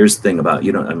 Here's the thing about,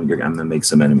 I'm going to make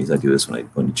some enemies. I do this when I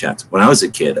go into chats. When I was a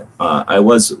kid, I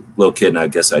was a little kid, and I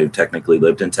guess I technically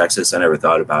lived in Texas. I never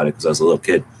thought about it because I was a little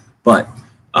kid. But,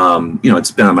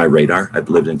 it's been on my radar. I've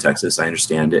lived in Texas. I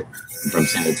understand it. I'm from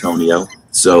San Antonio.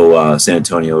 So San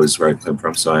Antonio is where I come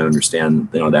from. So I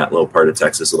understand, that little part of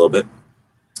Texas a little bit.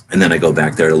 And then I go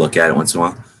back there to look at it once in a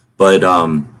while. But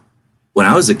when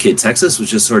I was a kid, Texas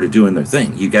was just sort of doing their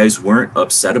thing. You guys weren't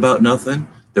upset about nothing.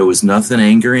 There was nothing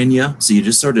angering you. So you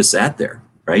just sort of sat there,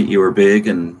 right? You were big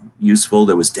and useful.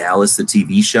 There was Dallas, the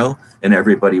TV show, and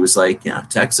everybody was like, yeah,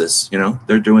 Texas,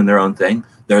 they're doing their own thing.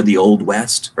 They're the old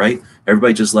West, right?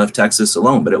 Everybody just left Texas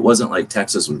alone, but it wasn't like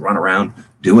Texas would run around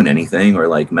doing anything or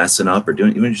like messing up or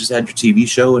doing, you just had your TV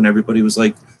show and everybody was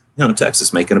like,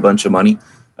 Texas making a bunch of money.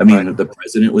 I mean, the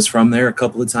president was from there a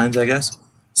couple of times, I guess.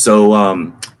 So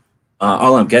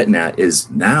all I'm getting at is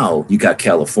now you got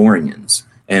Californians.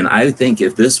 And I think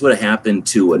if this would have happened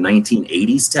to a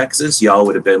 1980s Texas, y'all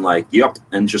would have been like, yep,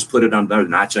 and just put it on another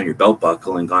notch on your belt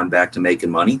buckle and gone back to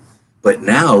making money. But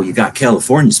now you got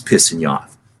Californians pissing you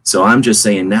off. So I'm just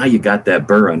saying now you got that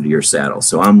burr under your saddle.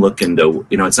 So I'm looking to,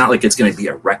 it's not like it's going to be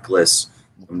a reckless,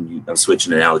 I'm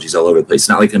switching analogies all over the place. It's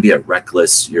not like going to be a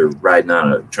reckless, you're riding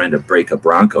on trying to break a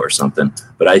Bronco or something.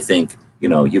 But I think,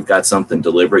 you've got something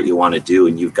deliberate you want to do,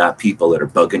 and you've got people that are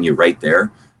bugging you right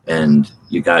there. And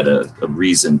you got a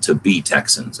reason to be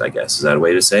Texans, I guess. Is that a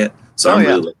way to say it? So I'm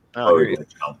really looking forward to what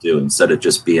y'all do. Instead of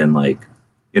just being like,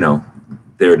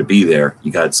 there to be there,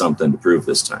 you got something to prove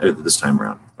this time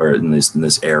around, or in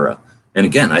this era. And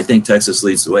again, I think Texas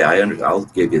leads the way. I'll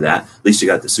give you that. At least you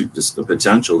got the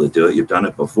potential to do it. You've done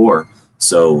it before.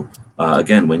 So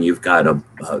again, when you've got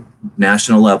a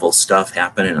national level stuff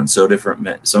happening on so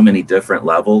many different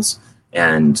levels,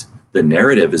 and the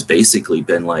narrative has basically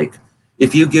been like,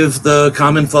 if you give the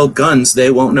common folk guns, they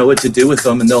won't know what to do with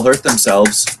them and they'll hurt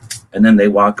themselves. And then they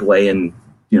walk away and,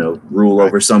 rule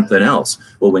over something else.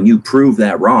 Well, when you prove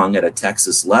that wrong at a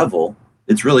Texas level,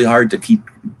 it's really hard to keep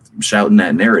shouting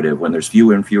that narrative when there's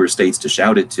fewer and fewer states to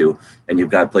shout it to. And you've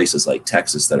got places like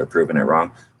Texas that are proving it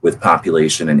wrong. with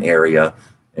population and area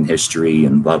and history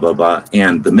and blah, blah, blah.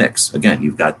 And the mix, again,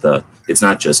 you've got it's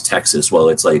not just Texas. Well,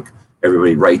 it's like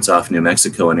everybody writes off New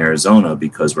Mexico and Arizona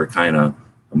because we're kind of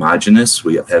homogenous.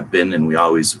 We have been and we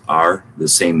always are the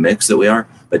same mix that we are.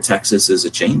 But Texas is a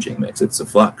changing mix. It's a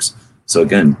flux. So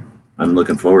again, I'm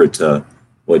looking forward to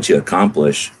what you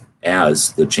accomplish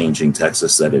as the changing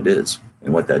Texas that it is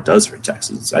and what that does for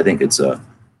Texas. I think it's a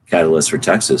catalyst for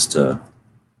Texas to,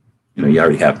 you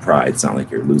already have pride. It's not like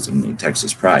you're losing the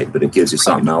Texas pride, but it gives you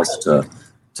something else to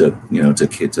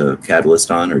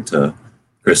catalyst on or to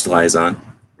crystallize on.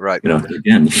 Right.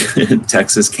 Again,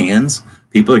 Texas cans.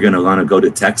 People are going to want to go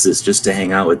to Texas just to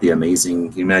hang out with the amazing.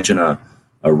 Can you imagine a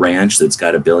ranch that's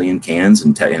got 1 billion cans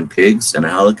and pigs and a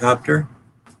helicopter?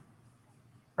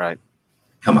 Right.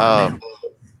 Come on, man.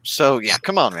 So yeah,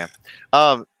 come on, man.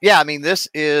 Yeah, I mean, this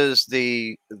is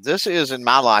in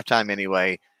my lifetime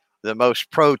anyway, the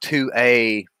most pro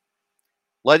 2A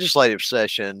legislative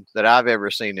session that I've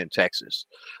ever seen in Texas.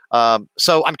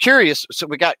 So I'm curious. So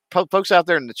we got folks out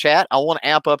there in the chat. I want to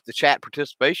amp up the chat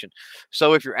participation.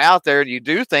 So if you're out there and you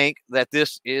do think that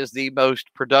this is the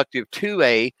most productive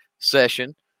 2A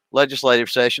legislative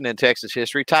session in Texas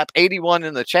history, type 81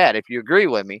 in the chat if you agree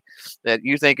with me that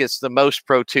you think it's the most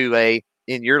pro 2A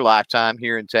in your lifetime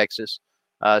here in Texas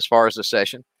as far as the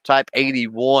session. Type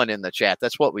 81 in the chat.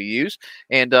 That's what we use.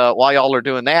 And while y'all are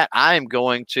doing that, I am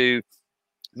going to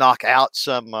knock out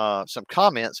some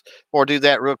comments. Or do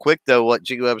that real quick, though, what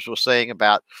G. Webbs was saying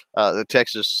about the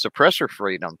Texas suppressor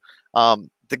freedom.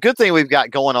 The good thing we've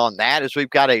got going on that is we've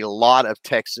got a lot of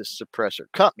Texas suppressor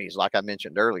companies, like I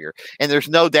mentioned earlier. And there's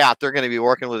no doubt they're going to be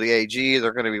working with the AG.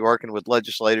 They're going to be working with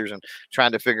legislators and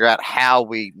trying to figure out how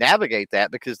we navigate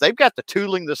that, because they've got the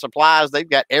tooling, the supplies, they've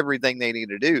got everything they need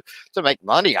to do to make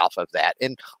money off of that.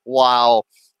 And while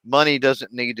money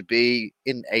doesn't need to be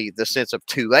in the sense of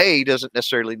 2A, doesn't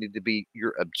necessarily need to be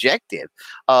your objective.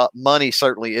 Money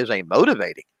certainly is a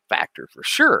motivating factor for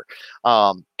sure.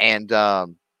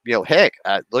 Heck,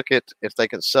 look at if they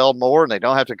can sell more and they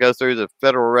don't have to go through the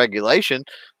federal regulation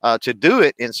to do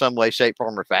it in some way, shape,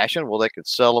 form, or fashion. Well, they could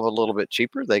sell them a little bit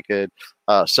cheaper. They could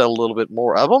sell a little bit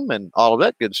more of them and all of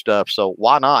that good stuff. So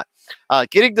why not?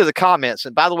 Getting to the comments.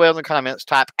 And by the way, on the comments,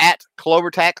 type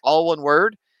 @CloverTac, all one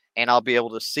word, and I'll be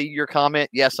able to see your comment.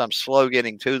 Yes, I'm slow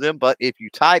getting to them, but if you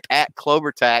type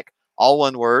 @CloverTac, all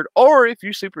one word, or if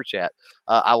you super chat,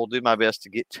 I will do my best to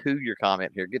get to your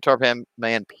comment here. Guitar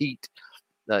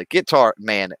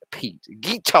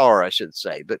I should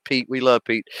say, but Pete, we love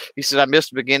Pete. He said, I missed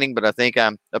the beginning, but I think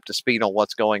I'm up to speed on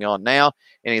what's going on now.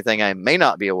 Anything I may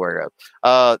not be aware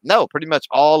of? No, pretty much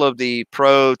all of the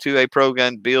pro 2A pro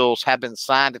gun bills have been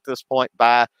signed at this point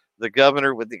by the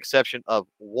governor, with the exception of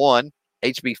one,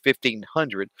 HB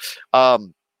 1500.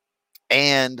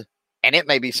 And it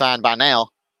may be signed by now.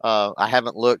 I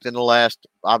haven't looked in the last,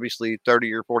 obviously,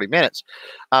 30 or 40 minutes.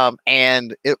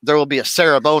 And there will be a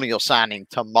ceremonial signing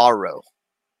tomorrow.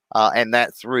 And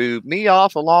that threw me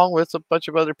off along with a bunch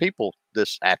of other people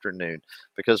this afternoon,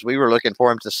 because we were looking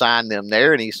for him to sign them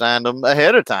there, and he signed them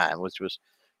ahead of time, which was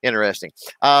interesting.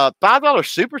 $5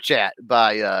 super chat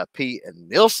by Pete and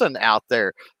Nilsson out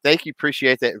there. Thank you.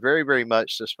 Appreciate that very, very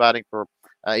much. This fighting for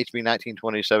HB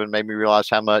 1927 made me realize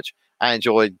how much I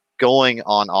enjoyed going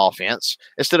on offense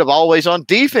instead of always on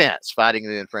defense, fighting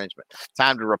the infringement.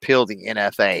 Time to repeal the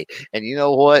NFA. And you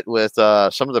know what? With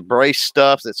some of the brace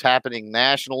stuff that's happening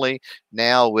nationally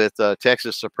now with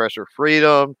Texas suppressor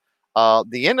freedom,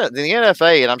 the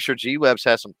NFA, and I'm sure G-Webs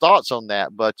has some thoughts on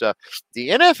that, but the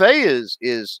NFA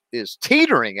is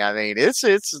teetering. I mean, it's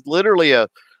literally a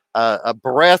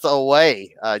breath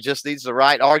away. Just needs the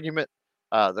right argument,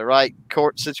 the right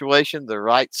court situation, the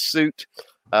right suit.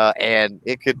 And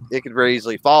it could very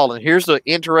easily fall. And here's the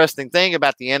interesting thing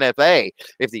about the NFA.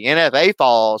 If the NFA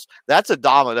falls, that's a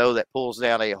domino that pulls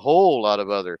down a whole lot of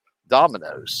other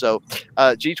dominoes. So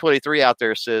G23 out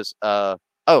there says,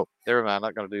 oh, never mind, I'm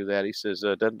not going to do that. He says,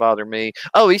 doesn't bother me.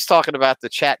 Oh, he's talking about the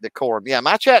chat decorum. Yeah,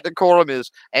 my chat decorum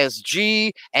is as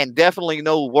G and definitely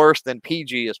no worse than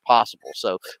PG as possible.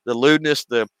 So the lewdness,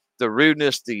 the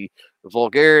rudeness, the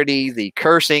vulgarity, the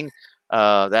cursing,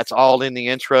 that's all in the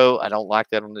intro. I don't like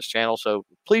that on this channel, so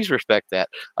please respect that.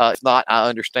 If not, I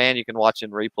understand. You can watch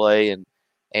in replay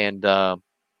and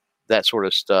that sort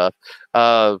of stuff.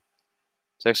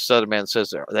 Texas Southern Man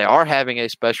says they are having a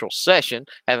special session.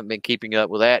 Haven't been keeping up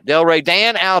with that. Delray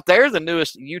Dan out there, the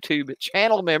newest YouTube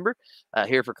channel member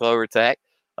here for Clover Attack.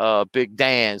 Big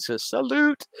Dan says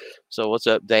salute. So what's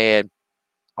up, Dan?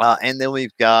 And then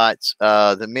we've got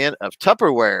the men of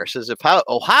Tupperware says if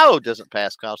Ohio doesn't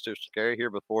pass constitutional carry here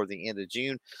before the end of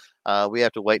June, we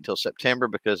have to wait until September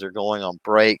because they're going on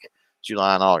break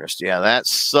July and August. Yeah, that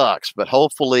sucks. But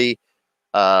hopefully,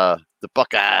 the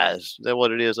Buckeyes, is that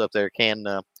what it is up there, can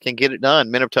get it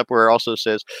done. Men of Tupperware also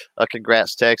says,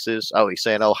 congrats, Texas. Oh, he's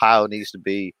saying Ohio needs to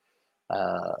be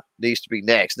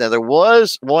next. Now, there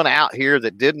was one out here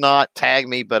that did not tag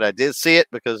me, but I did see it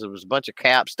because it was a bunch of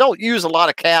caps. Don't use a lot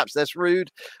of caps. That's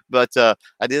rude. But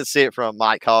I did see it from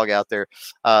Mike Hogg out there.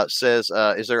 Says,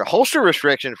 is there a holster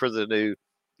restriction for the new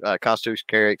constitutional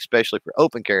carry, especially for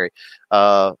open carry,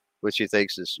 which he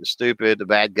thinks is stupid. The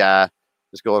bad guy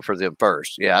is going for them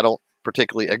first. Yeah, I don't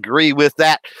particularly agree with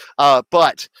that,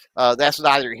 but that's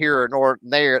neither here nor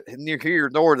there. Here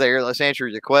nor there. Let's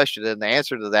answer the question, and the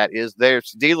answer to that is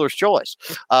there's dealer's choice.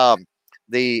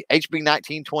 The HB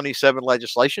 1927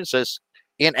 legislation says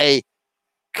in a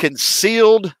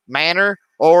concealed manner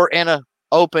or in a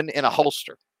open in a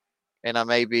holster, and I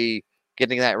may be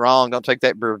getting that wrong. Don't take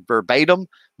that verbatim,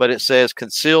 but it says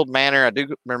concealed manner. I do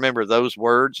remember those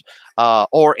words,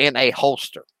 or in a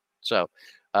holster. So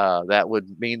that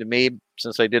would mean to me,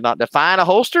 since they did not define a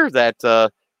holster, that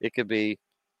it could be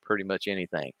pretty much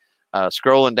anything.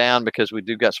 Scrolling down because we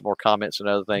do got some more comments and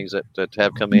other things that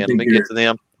have come in. Let me get to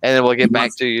them, and then we'll get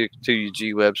back to you,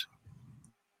 G-Webs.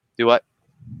 Do what?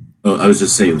 Oh, I was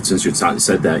just saying, since you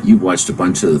said that, you watched a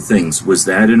bunch of the things. Was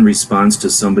that in response to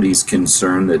somebody's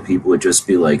concern that people would just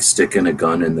be like sticking a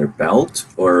gun in their belt,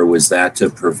 or was that to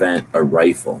prevent a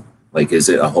rifle? Like, is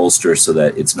it a holster so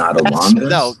that it's not a long gun?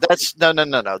 No.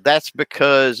 That's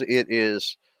because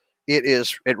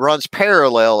it runs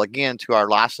parallel again to our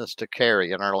license to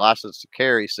carry, and our license to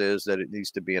carry says that it needs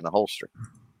to be in a holster.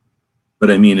 But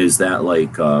I mean, is that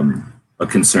like a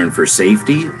concern for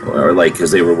safety, or like because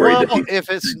they were worried that if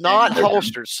it's not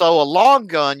holstered, so a long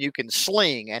gun you can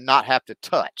sling and not have to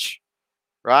touch,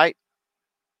 right?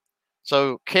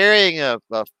 So carrying a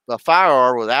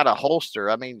firearm without a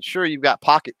holster, I mean, sure, you've got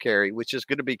pocket carry, which is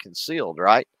going to be concealed,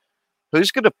 right?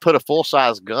 Who's going to put a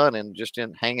full-size gun in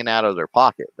hanging out of their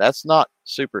pocket? That's not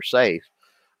super safe.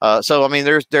 So, I mean,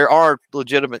 there are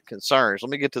legitimate concerns. Let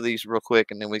me get to these real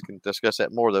quick, and then we can discuss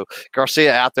that more, though.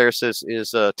 Garcia out there says,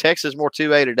 is Texas more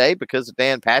 2A today because of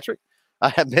Dan Patrick? I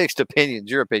have mixed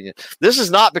opinions. Your opinion. This is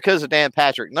not because of Dan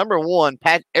Patrick. Number one,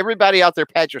 everybody out there,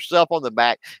 pat yourself on the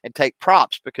back and take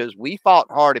props because we fought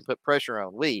hard and put pressure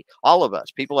on. All of us,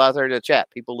 people out there in the chat,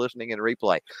 people listening in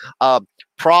replay.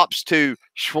 Props to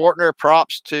Schwartner.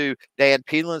 Props to Dan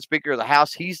Peelin, Speaker of the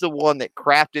House. He's the one that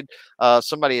crafted,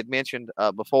 somebody had mentioned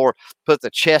before, put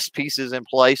the chess pieces in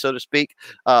play, so to speak,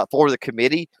 for the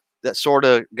committee that sort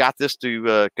of got this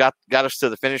to got us to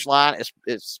the finish line,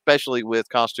 especially with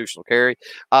constitutional carry.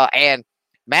 And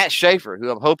Matt Schaefer,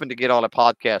 who I'm hoping to get on a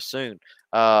podcast soon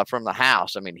from the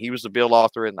House. I mean, he was the bill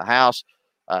author in the House.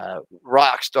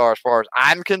 Rock star as far as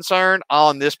I'm concerned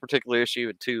on this particular issue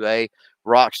in 2A.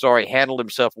 Rock star. He handled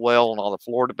himself well on all the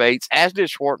floor debates, as did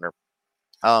Schwartner.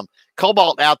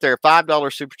 Cobalt out there,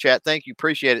 $5 super chat. Thank you.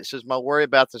 Appreciate it. Says, my worry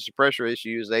about the suppressor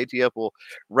issue is the ATF will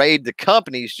raid the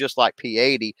companies just like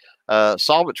P80,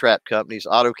 solvent trap companies,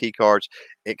 auto key cards,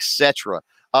 etc.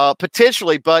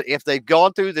 Potentially, but if they've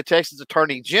gone through the Texas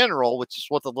Attorney General, which is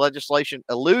what the legislation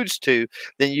alludes to,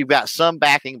 then you've got some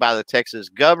backing by the Texas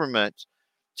government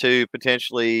to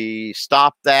potentially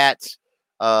stop that,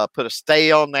 put a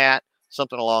stay on that,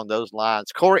 something along those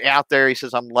lines. Corey out there, he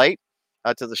says, I'm late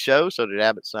to the show. So did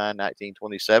Abbott sign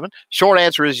 1927? Short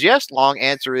answer is yes. Long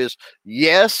answer is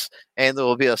yes. And there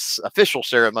will be an official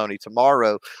ceremony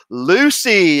tomorrow.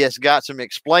 Lucy has got some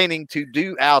explaining to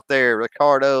do out there.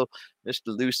 Ricardo,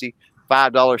 Mr. Lucy,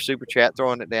 $5 super chat,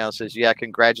 throwing it down, says, yeah,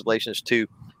 congratulations to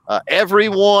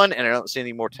everyone. And I don't see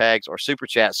any more tags or super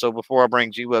chats. So before I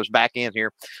bring G-Webs back in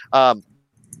here,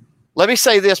 let me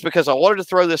say this because I wanted to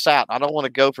throw this out. I don't want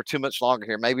to go for too much longer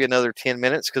here, maybe another 10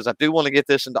 minutes, because I do want to get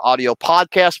this into audio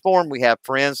podcast form. We have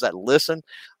friends that listen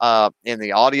in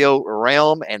the audio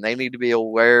realm, and they need to be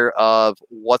aware of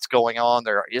what's going on.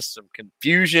 There is some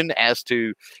confusion as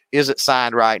to, is it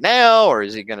signed right now or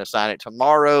is he going to sign it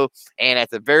tomorrow? And at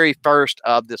the very first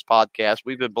of this podcast,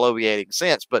 we've been bloviating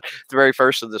since, but the very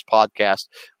first of this podcast,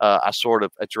 I sort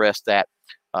of addressed that.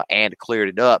 And cleared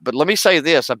it up. But let me say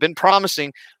this. I've been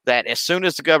promising that as soon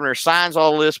as the governor signs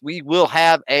all this, we will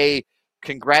have a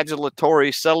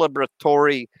congratulatory,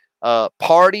 celebratory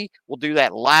party. We'll do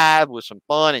that live with some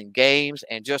fun and games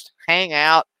and just hang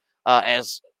out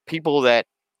as people that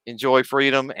enjoy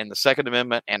freedom and the Second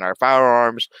Amendment and our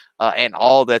firearms and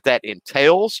all that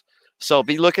entails. So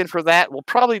be looking for that. We'll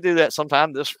probably do that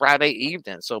sometime this Friday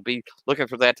evening. So be looking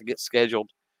for that to get scheduled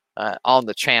on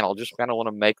the channel. Just kind of want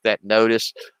to make that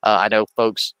notice. I know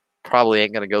folks probably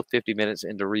ain't going to go 50 minutes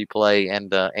into replay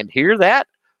and hear that,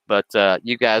 But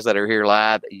you guys that are here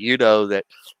live, you know that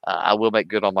I will make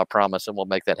good on my promise, and we'll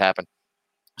make that happen.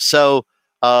 So,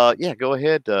 yeah, go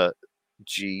ahead,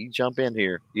 G, jump in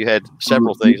here. You had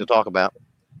several things to talk about.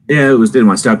 Yeah, didn't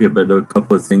want to stop you, but a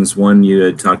couple of things. One, you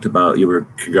had talked about, you were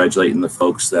congratulating the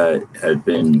folks that had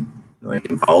been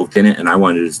involved in it, and I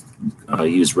wanted to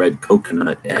use Red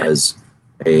Coconut as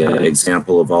a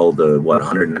example of all the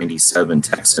 197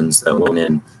 Texans that went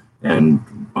in and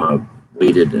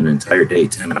waited an entire day,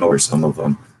 10 hours, some of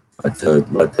them, to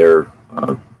let their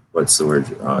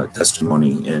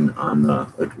testimony in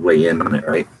on weigh in on it,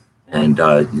 right? And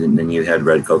then you had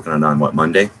Red Coconut on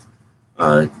Monday,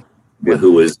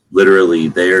 who was literally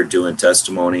there doing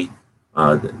testimony.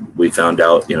 We found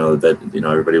out, that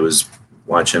everybody was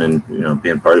watching and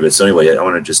being part of it. So anyway, I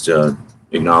want to just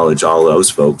acknowledge all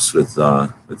those folks with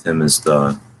him as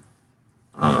the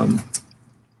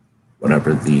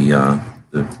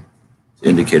the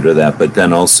indicator of that. But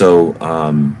then also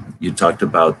you talked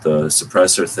about the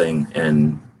suppressor thing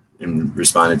and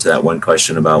responded to that one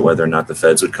question about whether or not the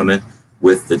feds would come in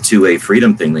with the 2A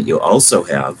freedom thing that you also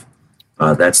have.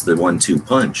 That's the 1-2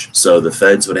 punch. So the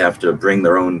feds would have to bring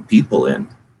their own people in.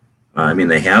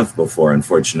 They have before,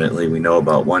 unfortunately. We know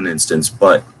about one instance,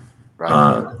 but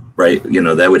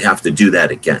that would have to do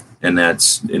that again. And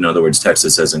that's, in other words,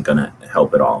 Texas isn't going to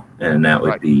help at all. And that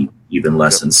would be even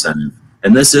less incentive.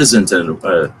 And this isn't you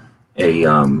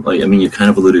kind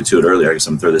of alluded to it earlier. I guess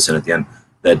I'm going to throw this in at the end,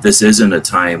 that this isn't a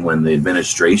time when the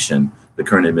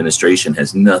current administration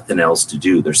has nothing else to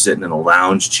do. They're sitting in a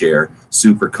lounge chair,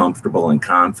 super comfortable and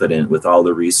confident with all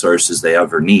the resources they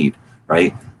ever need,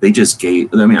 right? They just I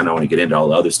don't want to get into all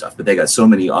the other stuff, but they got so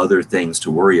many other things to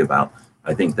worry about.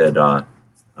 I think that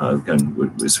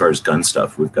as far as gun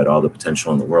stuff, we've got all the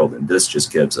potential in the world, and this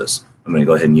just gives us, I'm going to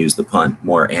go ahead and use the pun,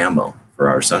 more ammo for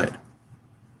our side.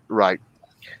 Right.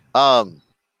 Yeah,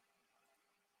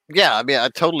 I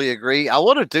totally agree. I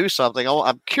want to do something.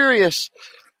 I'm curious.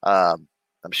 I'm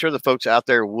sure the folks out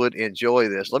there would enjoy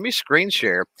this. Let me screen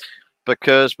share,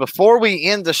 because before we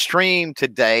end the stream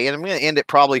today, and I'm going to end it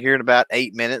probably here in about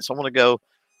 8 minutes. I want to go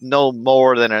no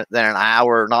more than an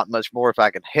hour, not much more if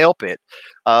I can help it.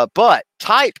 But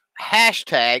type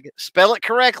hashtag, spell it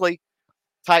correctly,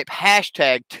 type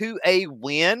hashtag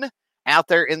 2AWin out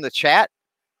there in the chat.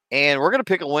 And we're going to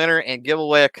pick a winner and give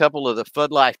away a couple of the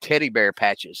Fud Life teddy bear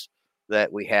patches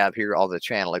that we have here on the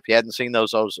channel. If you hadn't seen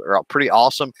those are pretty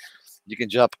awesome. You can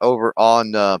jump over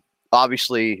on,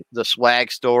 obviously, the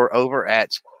swag store over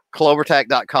at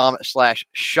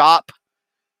clovertac.com/shop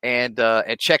and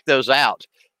check those out.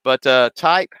 But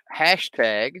type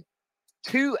hashtag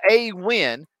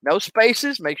 2AWin, no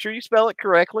spaces. Make sure you spell it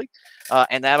correctly.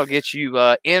 And that'll get you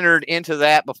entered into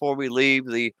that before we leave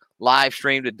the live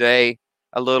stream today.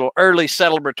 A little early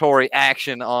celebratory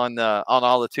action on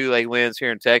all the 2A wins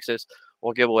here in Texas.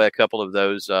 We'll give away a couple of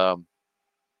those. What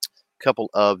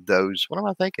am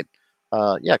I thinking?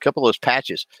 A couple of those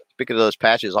patches. Speaking of those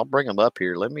patches, I'll bring them up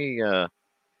here. Let me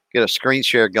get a screen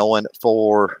share going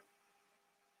for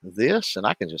this, and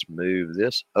I can just move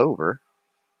this over.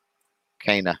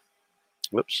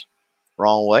 Whoops,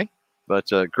 wrong way.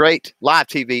 But great live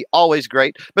TV, always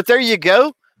great. But there you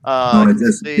go. I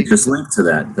just linked to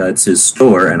that. That's his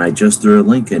store, and I just threw a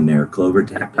link in there,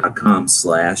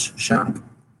 clovertac.com/shop.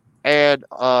 And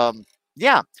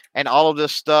and all of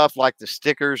this stuff, like the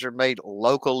stickers, are made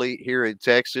locally here in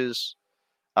Texas.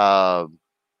 The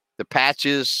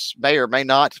patches may or may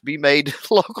not be made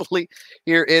locally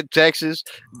here in Texas,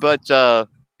 but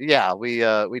we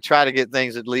try to get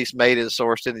things at least made and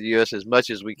sourced in the U.S. as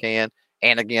much as we can.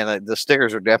 And again, the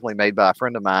stickers are definitely made by a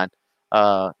friend of mine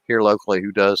here locally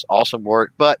who does awesome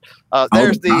work. But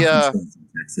there's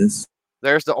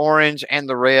the orange and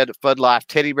the red Fud Life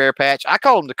teddy bear patch. I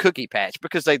call them the cookie patch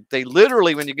because they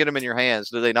literally, when you get them in your hands,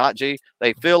 do they not, G?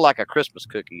 They feel like a Christmas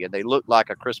cookie and they look like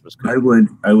a Christmas cookie.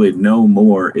 I would know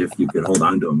more if you could hold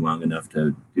on to them long enough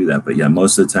to do that. But yeah,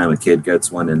 most of the time a kid gets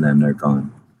one and then they're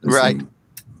gone. Right.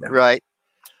 Right.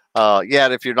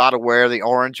 And if you're not aware, the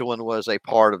orange one was a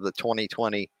part of the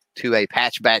 2020 2A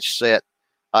patch batch set.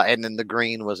 And then the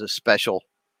green was a special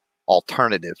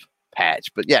alternative patch.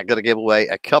 But yeah, going to give away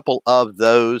a couple of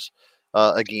those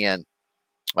again.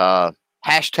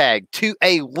 Hashtag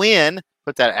 2AWin.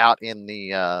 Put that out in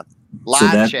the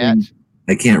live chat.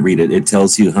 I can't read it. It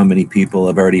tells you how many people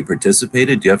have already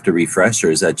participated. Do you have to refresh,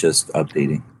 or is that just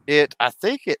updating? I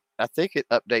think it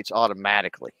updates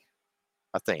automatically.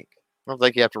 I don't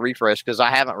think you have to refresh because I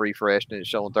haven't refreshed and it's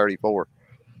showing 34.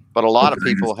 But a lot of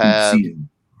people have.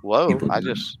 Whoa!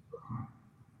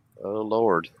 Oh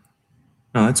Lord.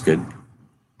 No, that's good.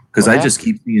 Because I just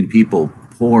keep seeing people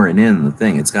pouring in the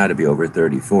thing. It's got to be over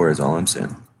 34 is all I'm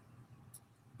saying.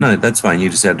 No, that's fine. You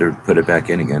just had to put it back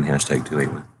in again. Hashtag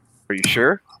 281. Are you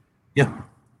sure? Yeah.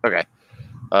 Okay.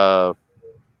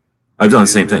 I've done the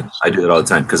same thing. I do it all the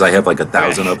time because I have like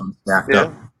 1,000 of them stacked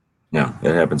up. Yeah,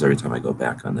 it happens every time I go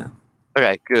back on that.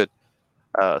 Okay, good.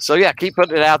 So yeah, keep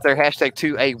putting it out there. Hashtag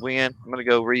 2A-win. I'm gonna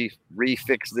go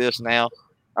refix this now.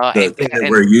 The thing that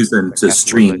we're using to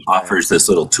stream offers this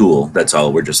little tool. That's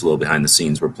all. We're just a little behind the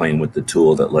scenes. We're playing with the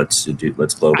tool that lets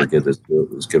Clover give this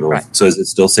giveaway. Right. So does it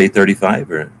still say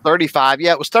 35 or 35?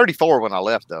 Yeah, it was 34 when I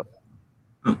left though.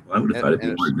 Oh, well, I would have thought it'd be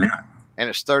more than that. And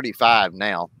it's 35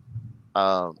 now.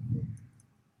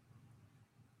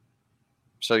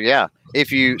 So yeah,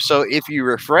 if you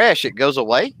refresh, it goes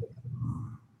away.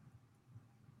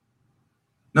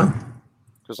 No,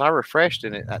 because I refreshed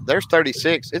and there's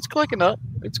 36. It's clicking up.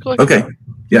 It's clicking. Okay, up.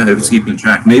 Yeah, it was keeping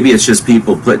track. Maybe it's just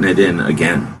people putting it in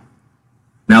again.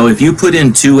 Now, if you put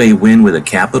in 2A-win with a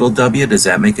capital W, does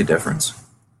that make a difference?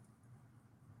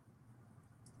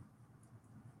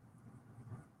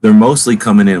 They're mostly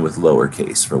coming in with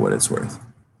lowercase for what it's worth.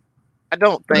 I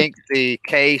don't think the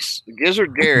case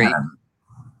Gizzard Gary.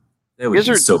 That would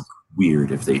be so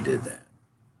weird if they did that.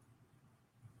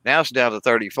 Now it's down to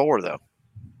 34 though.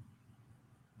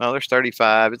 No, there's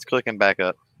 35. It's clicking back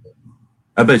up.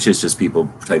 I bet you it's just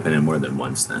people typing in more than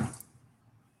once then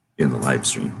in the live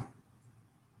stream.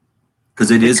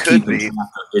 Because it is keeping.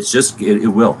 It's just it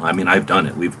will. I mean, I've done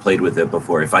it. We've played with it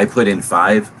before. If I put in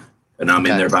 5 and I'm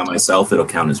in there by myself, it'll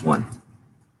count as 1.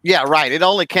 Yeah, right. It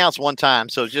only counts one time.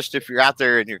 So just if you're out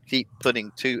there and you keep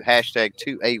putting hashtag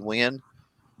 2A-win.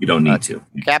 You don't need to.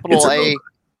 Capital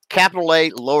A,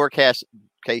 lowercase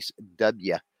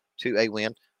W,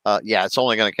 2A-win. Yeah, it's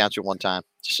only going to count you one time,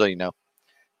 just so you know.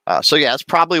 So yeah, that's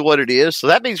probably what it is. So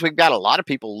that means we've got a lot of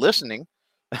people listening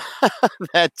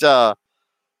that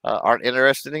aren't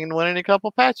interested in winning a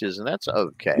couple patches, and that's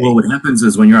okay. Well, what happens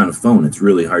is when you're on a phone, it's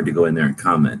really hard to go in there and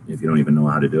comment if you don't even know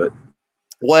how to do it.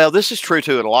 Well, this is true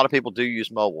too, and a lot of people do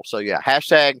use mobile. So yeah,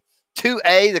 hashtag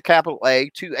 2A, the capital A,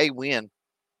 2A-win.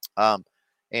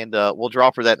 And we'll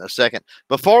draw for that in a second.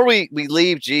 Before we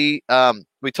leave, G,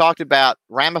 we talked about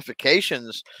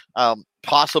ramifications,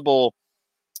 possible,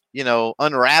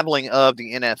 unraveling of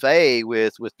the NFA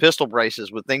with pistol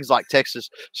braces, with things like Texas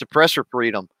suppressor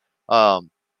freedom. Have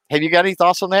you got any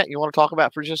thoughts on that you want to talk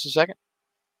about for just a second?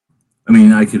 I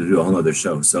mean, I could do a whole other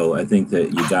show. So I think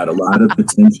that you got a lot of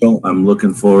potential. I'm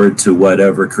looking forward to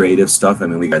whatever creative stuff. I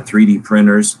mean, we got 3D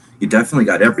printers. You definitely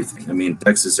got everything. I mean,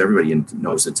 Texas, everybody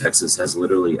knows that Texas has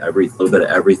literally a little bit of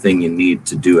everything you need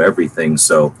to do everything.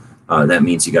 So that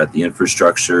means you got the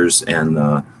infrastructures and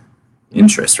the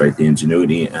interest, right? The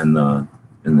ingenuity and the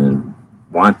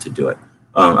want to do it.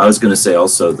 I was going to say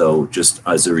also, though, just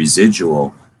as a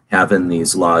residual, having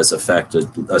these laws affect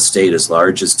a state as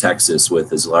large as Texas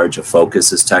with as large a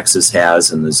focus as Texas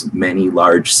has and as many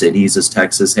large cities as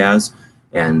Texas has.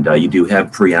 And you do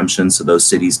have preemption, so those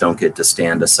cities don't get to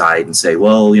stand aside and say,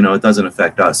 well, it doesn't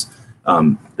affect us.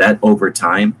 That over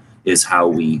time is how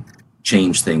we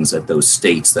change things at those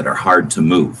states that are hard to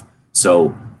move.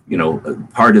 So,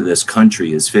 part of this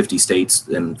country is 50 states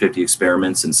and 50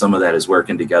 experiments, and some of that is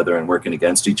working together and working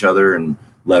against each other and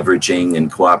leveraging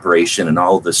and cooperation and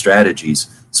all of the strategies.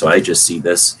 So I just see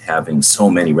this having so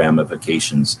many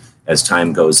ramifications as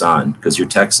time goes on, because you're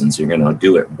Texans, you're going to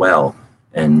do it well.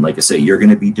 And like I say, you're going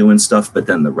to be doing stuff, but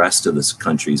then the rest of this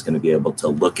country is going to be able to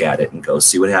look at it and go,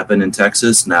 see what happened in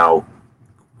Texas. Now,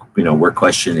 we're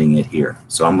questioning it here.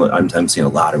 So I'm seeing a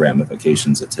lot of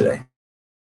ramifications of today.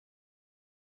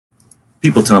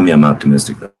 People tell me I'm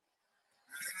optimistic, though.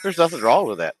 There's nothing wrong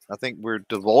with that. I think we're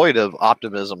devoid of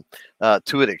optimism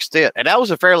to an extent. And that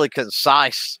was a fairly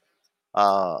concise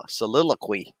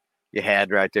soliloquy you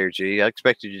had right there, G. I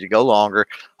expected you to go longer.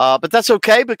 But that's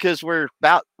okay, because we're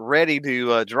about ready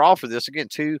to draw for this. Again,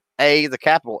 2A, the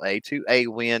capital A,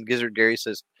 2A-win. Gizzard Gary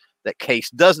says that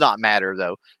case does not matter,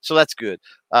 though. So that's good.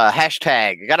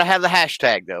 Hashtag. You got to have the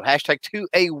hashtag, though. Hashtag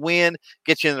 2A-win.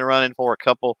 Get you in the running for a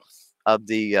couple of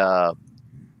the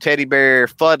Teddy Bear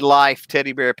Fud Life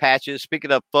Teddy Bear patches.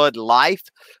 Speaking of Fud Life,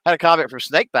 I had a comment from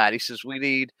Snakebite. He says we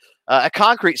need a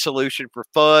concrete solution for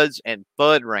FUDs and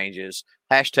FUD ranges.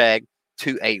 Hashtag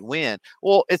 2A-win.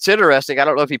 Well, it's interesting. I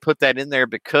don't know if he put that in there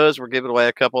because we're giving away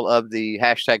a couple of the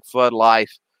hashtag Fud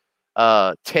Life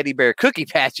Teddy Bear cookie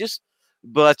patches,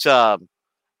 but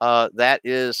that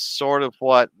is sort of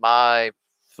what my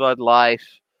Fud Life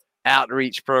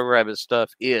outreach program and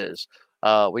stuff is.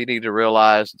 We need to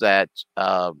realize that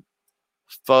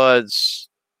FUDs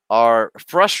are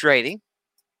frustrating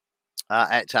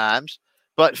at times,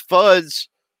 but FUDs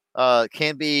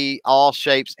can be all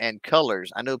shapes and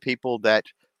colors. I know people that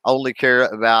only care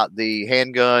about the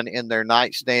handgun in their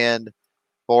nightstand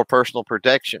for personal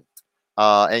protection,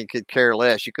 and could care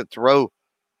less. You could throw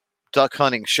duck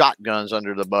hunting shotguns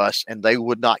under the bus and they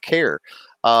would not care.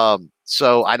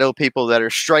 So I know people that are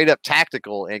straight up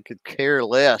tactical and could care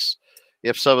less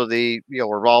if some of the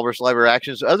revolvers, lever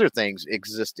actions, other things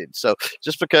existed. So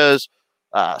just because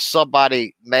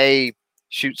somebody may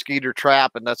shoot skeeter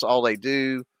trap and that's all they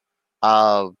do,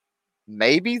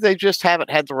 maybe they just haven't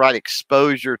had the right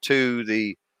exposure to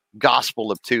the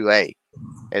gospel of 2A.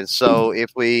 And so if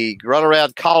we run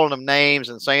around calling them names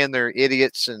and saying they're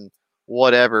idiots and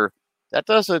whatever, that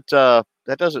doesn't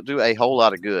do a whole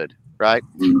lot of good, right?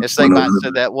 And Snakebite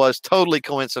said that was totally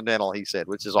coincidental, he said,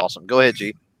 which is awesome. Go ahead,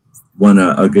 G.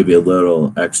 I'll give you a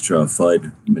little extra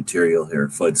FUD material here,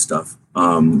 FUD stuff.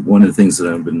 One of the things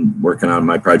that I've been working on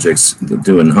my projects,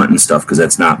 doing hunting stuff, because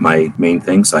that's not my main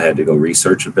thing, so I had to go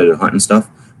research a bit of hunting stuff.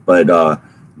 But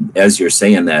as you're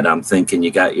saying that, I'm thinking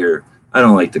you got your, I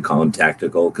don't like to call them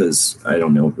tactical because I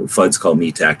don't know, FUDs call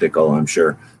me tactical, I'm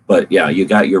sure. But yeah, you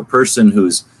got your person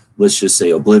who's, let's just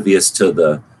say, oblivious to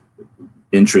the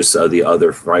interests of the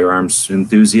other firearms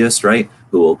enthusiasts, right?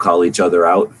 Who will call each other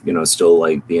out, still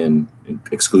like being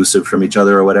exclusive from each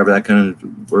other or whatever that kind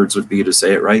of words would be to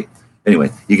say it right. Anyway,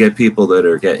 you get people that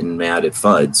are getting mad at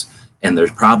FUDs, and they're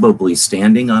probably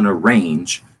standing on a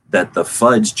range that the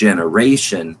FUDs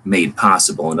generation made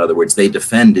possible. In other words, they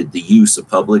defended the use of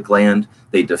public land.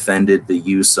 They defended the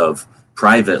use of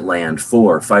private land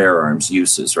for firearms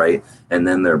uses, right? And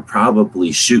then they're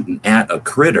probably shooting at a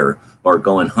critter or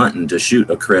going hunting to shoot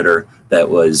a critter that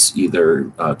was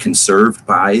either conserved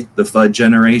by the FUD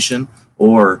generation,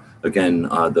 or again,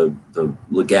 the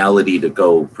legality to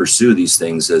go pursue these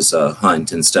things as a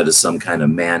hunt instead of some kind of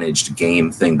managed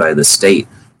game thing by the state,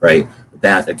 right?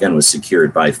 That again was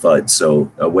secured by FUD.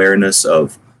 So awareness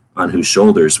of on whose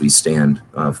shoulders we stand.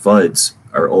 FUDs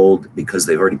are old because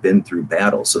they've already been through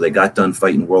battle. So they got done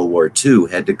fighting World War II,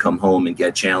 had to come home and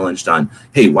get challenged on,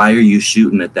 hey, why are you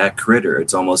shooting at that critter?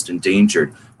 It's almost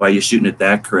endangered. Why are you shooting at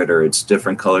that critter? It's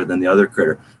different color than the other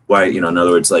critter. Why, in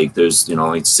other words, like there's,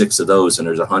 only 6 of those and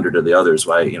there's 100 of the others.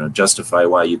 Why, justify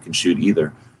why you can shoot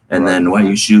either. And then why are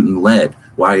you shooting lead?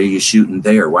 Why are you shooting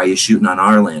there? Why are you shooting on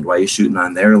our land? Why are you shooting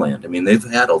on their land? I mean, they've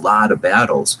had a lot of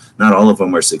battles. Not all of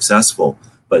them were successful,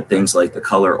 but things like the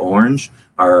color orange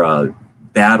are a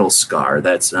battle scar.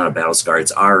 That's not a battle scar.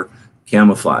 It's our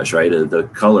camouflage, right? The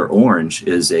color orange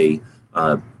is a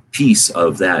piece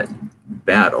of that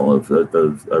battle,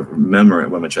 of memory.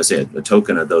 What am I trying to say? A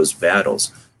token of those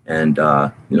battles. And,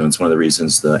 it's one of the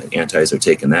reasons the antis are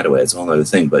taking that away. It's a whole other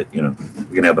thing, but, we're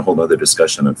going to have a whole other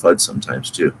discussion on FUD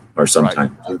sometimes too, or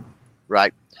sometime.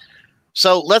 Right.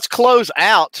 So let's close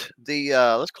out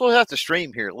the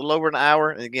stream here, a little over an hour.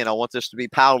 And again, I want this to be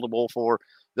palatable for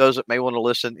those that may want to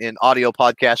listen in audio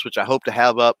podcasts, which I hope to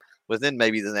have up within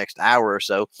maybe the next hour or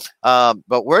so.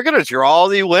 But we're going to draw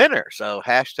the winner. So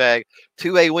hashtag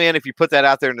 2AWin. If you put that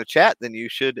out there in the chat, then you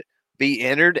should be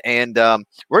entered. And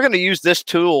we're going to use this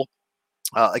tool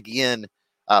again,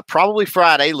 probably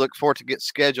Friday. Look for it to get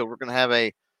scheduled. We're going to have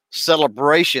a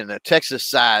celebration, a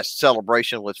Texas-sized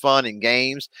celebration with fun and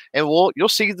games. And you'll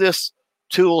see this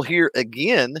tool here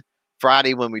again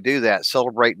Friday when we do that,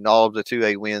 celebrating all of the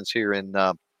 2A wins here in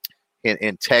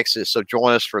Texas. So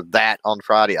join us for that on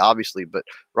Friday, obviously. But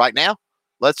right now,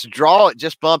 let's draw. It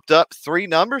just bumped up 3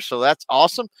 numbers, so that's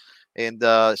awesome. And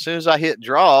as soon as I hit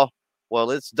draw,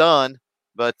 well, it's done.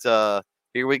 But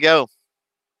here we go.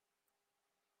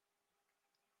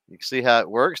 You can see how it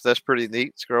works. That's pretty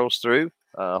neat. Scrolls through.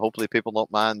 Hopefully people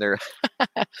don't mind their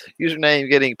username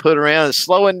getting put around. It's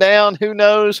slowing down. Who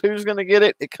knows who's going to get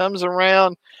it? It comes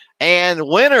around. And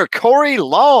winner, Corey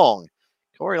Long.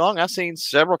 Corey Long, I've seen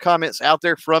several comments out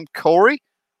there from Corey.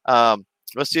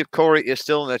 Let's see if Corey is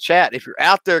still in the chat. If you're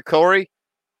out there, Corey,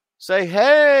 say,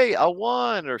 hey, I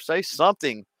won, or say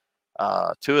something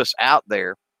to us out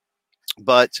there.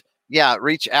 But, yeah,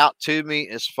 reach out to me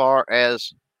as far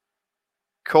as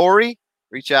Corey.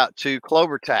 Reach out to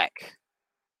CloverTac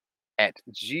at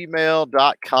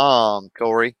gmail.com,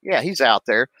 Corey. Yeah, he's out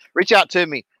there. Reach out to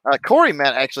me. Corey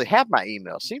might actually have my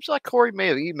email. Seems like Corey may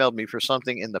have emailed me for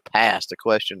something in the past, a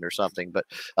question or something. But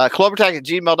CloverTac at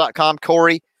gmail.com,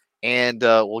 Corey, and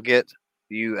we'll get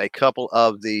you a couple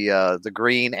of the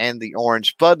green and the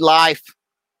orange Bud Life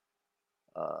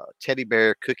teddy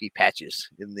bear cookie patches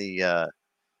in the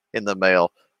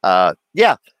mail.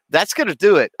 Yeah, that's going to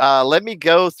do it. Let me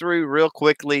go through real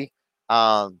quickly.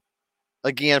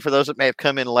 Again, for those that may have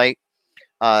come in late,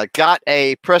 got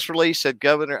a press release that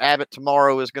Governor Abbott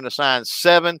tomorrow is going to sign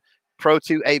 7 Pro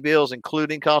 2A bills,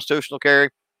 including constitutional carry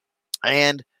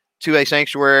and 2A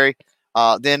sanctuary.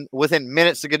 Then within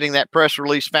minutes of getting that press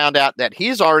release, found out that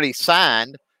he's already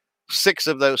signed 6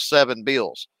 of those 7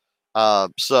 bills.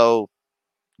 So,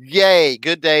 yay,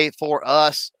 good day for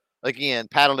us. Again,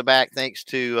 pat on the back, thanks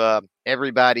to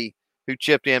everybody who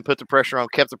chipped in, put the pressure on,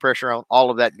 kept the pressure on,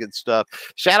 all of that good stuff.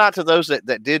 Shout out to those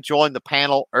that did join the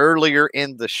panel earlier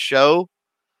in the show,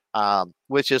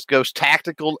 which is Ghost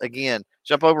Tactical. Again,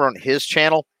 jump over on his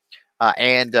channel,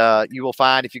 and you will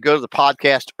find, if you go to the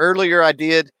podcast earlier I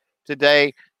did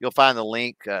today, you'll find the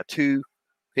link to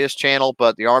his channel.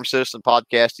 But the Armed Citizen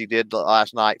podcast he did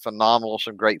last night, phenomenal,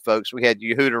 some great folks. We had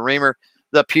Yehuda Reamer,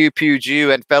 the Pew Pew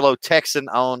Jew, and fellow Texan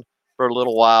on for a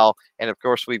little while. And of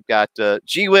course, we've got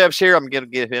G Webbs here. I'm going to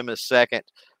give him a second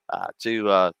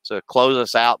to close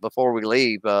us out before we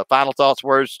leave. Final thoughts,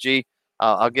 words, G.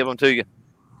 I'll give them to you.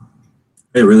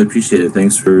 I really appreciate it.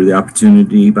 Thanks for the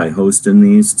opportunity by hosting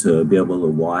these to be able to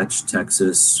watch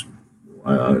Texas.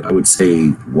 I would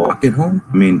say walk it home.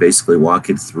 I mean, basically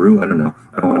walk it through. I don't know.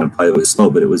 I don't want to play it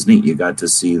slow, but it was neat. You got to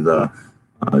see the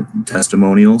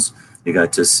testimonials. You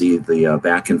got to see the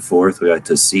back and forth. We got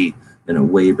to see in a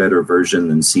way better version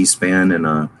than C-SPAN in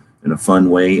a fun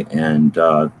way. And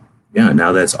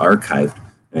now that's archived,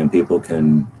 and people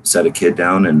can set a kid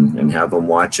down and have them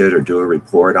watch it or do a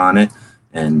report on it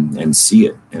and see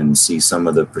it and see some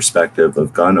of the perspective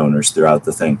of gun owners throughout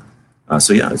the thing.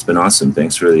 It's been awesome.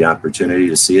 Thanks for the opportunity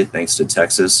to see it. Thanks to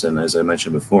Texas. And as I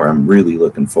mentioned before, I'm really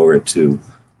looking forward to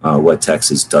what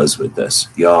Texas does with this.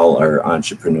 Y'all are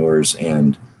entrepreneurs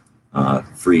and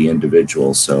free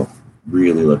individuals. So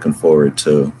really looking forward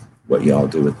to what y'all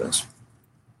do with this.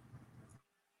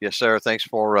 Yes, sir. Thanks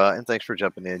for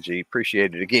jumping in, G.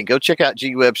 Appreciate it. Again, go check out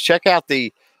G Webbs. Check out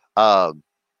the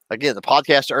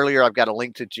podcast earlier. I've got a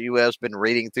link to G Webbs. Been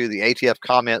reading through the ATF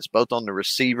comments, both on the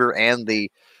receiver and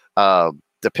the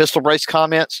pistol brace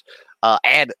comments.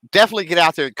 And definitely get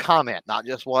out there and comment, not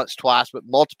just once, twice, but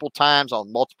multiple times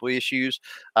on multiple issues.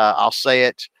 I'll say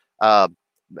it.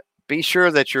 Be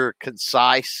sure that you're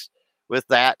concise with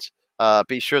that.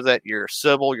 Be sure that you're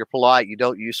civil, you're polite, you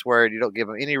don't use swear, you don't give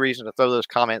them any reason to throw those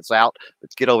comments out.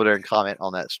 Let's get over there and comment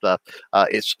on that stuff.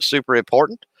 It's super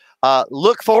important.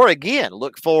 Look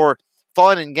for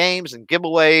fun and games and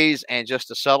giveaways and just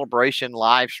a celebration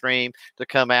live stream to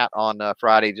come out on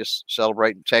Friday, just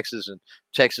celebrating Texas and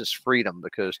Texas freedom,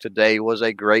 because today was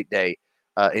a great day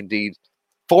indeed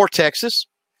for Texas.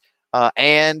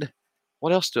 And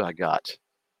what else do I got?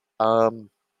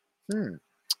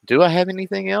 Do I have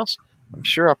anything else? I'm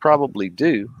sure I probably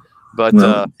do. But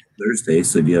Thursday,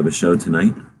 so do you have a show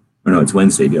tonight? Or no, it's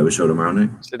Wednesday. Do you have a show tomorrow night?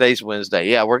 Today's Wednesday.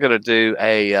 Yeah, we're going to do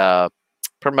a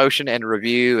promotion and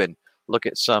review and look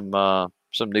at some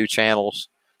new channels,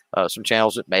 some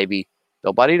channels that maybe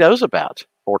nobody knows about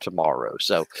for tomorrow.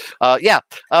 So, we're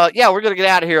going to get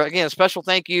out of here. Again, a special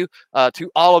thank you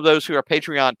to all of those who are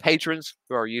Patreon patrons,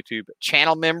 who are YouTube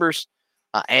channel members,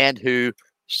 and who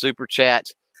super chat.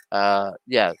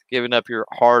 Giving up your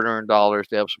hard-earned dollars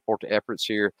to help support the efforts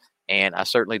here, and I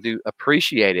certainly do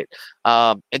appreciate it.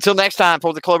 Until next time,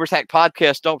 for the Clover Attack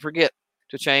podcast, don't forget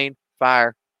to chain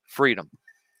fire freedom.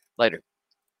 Later.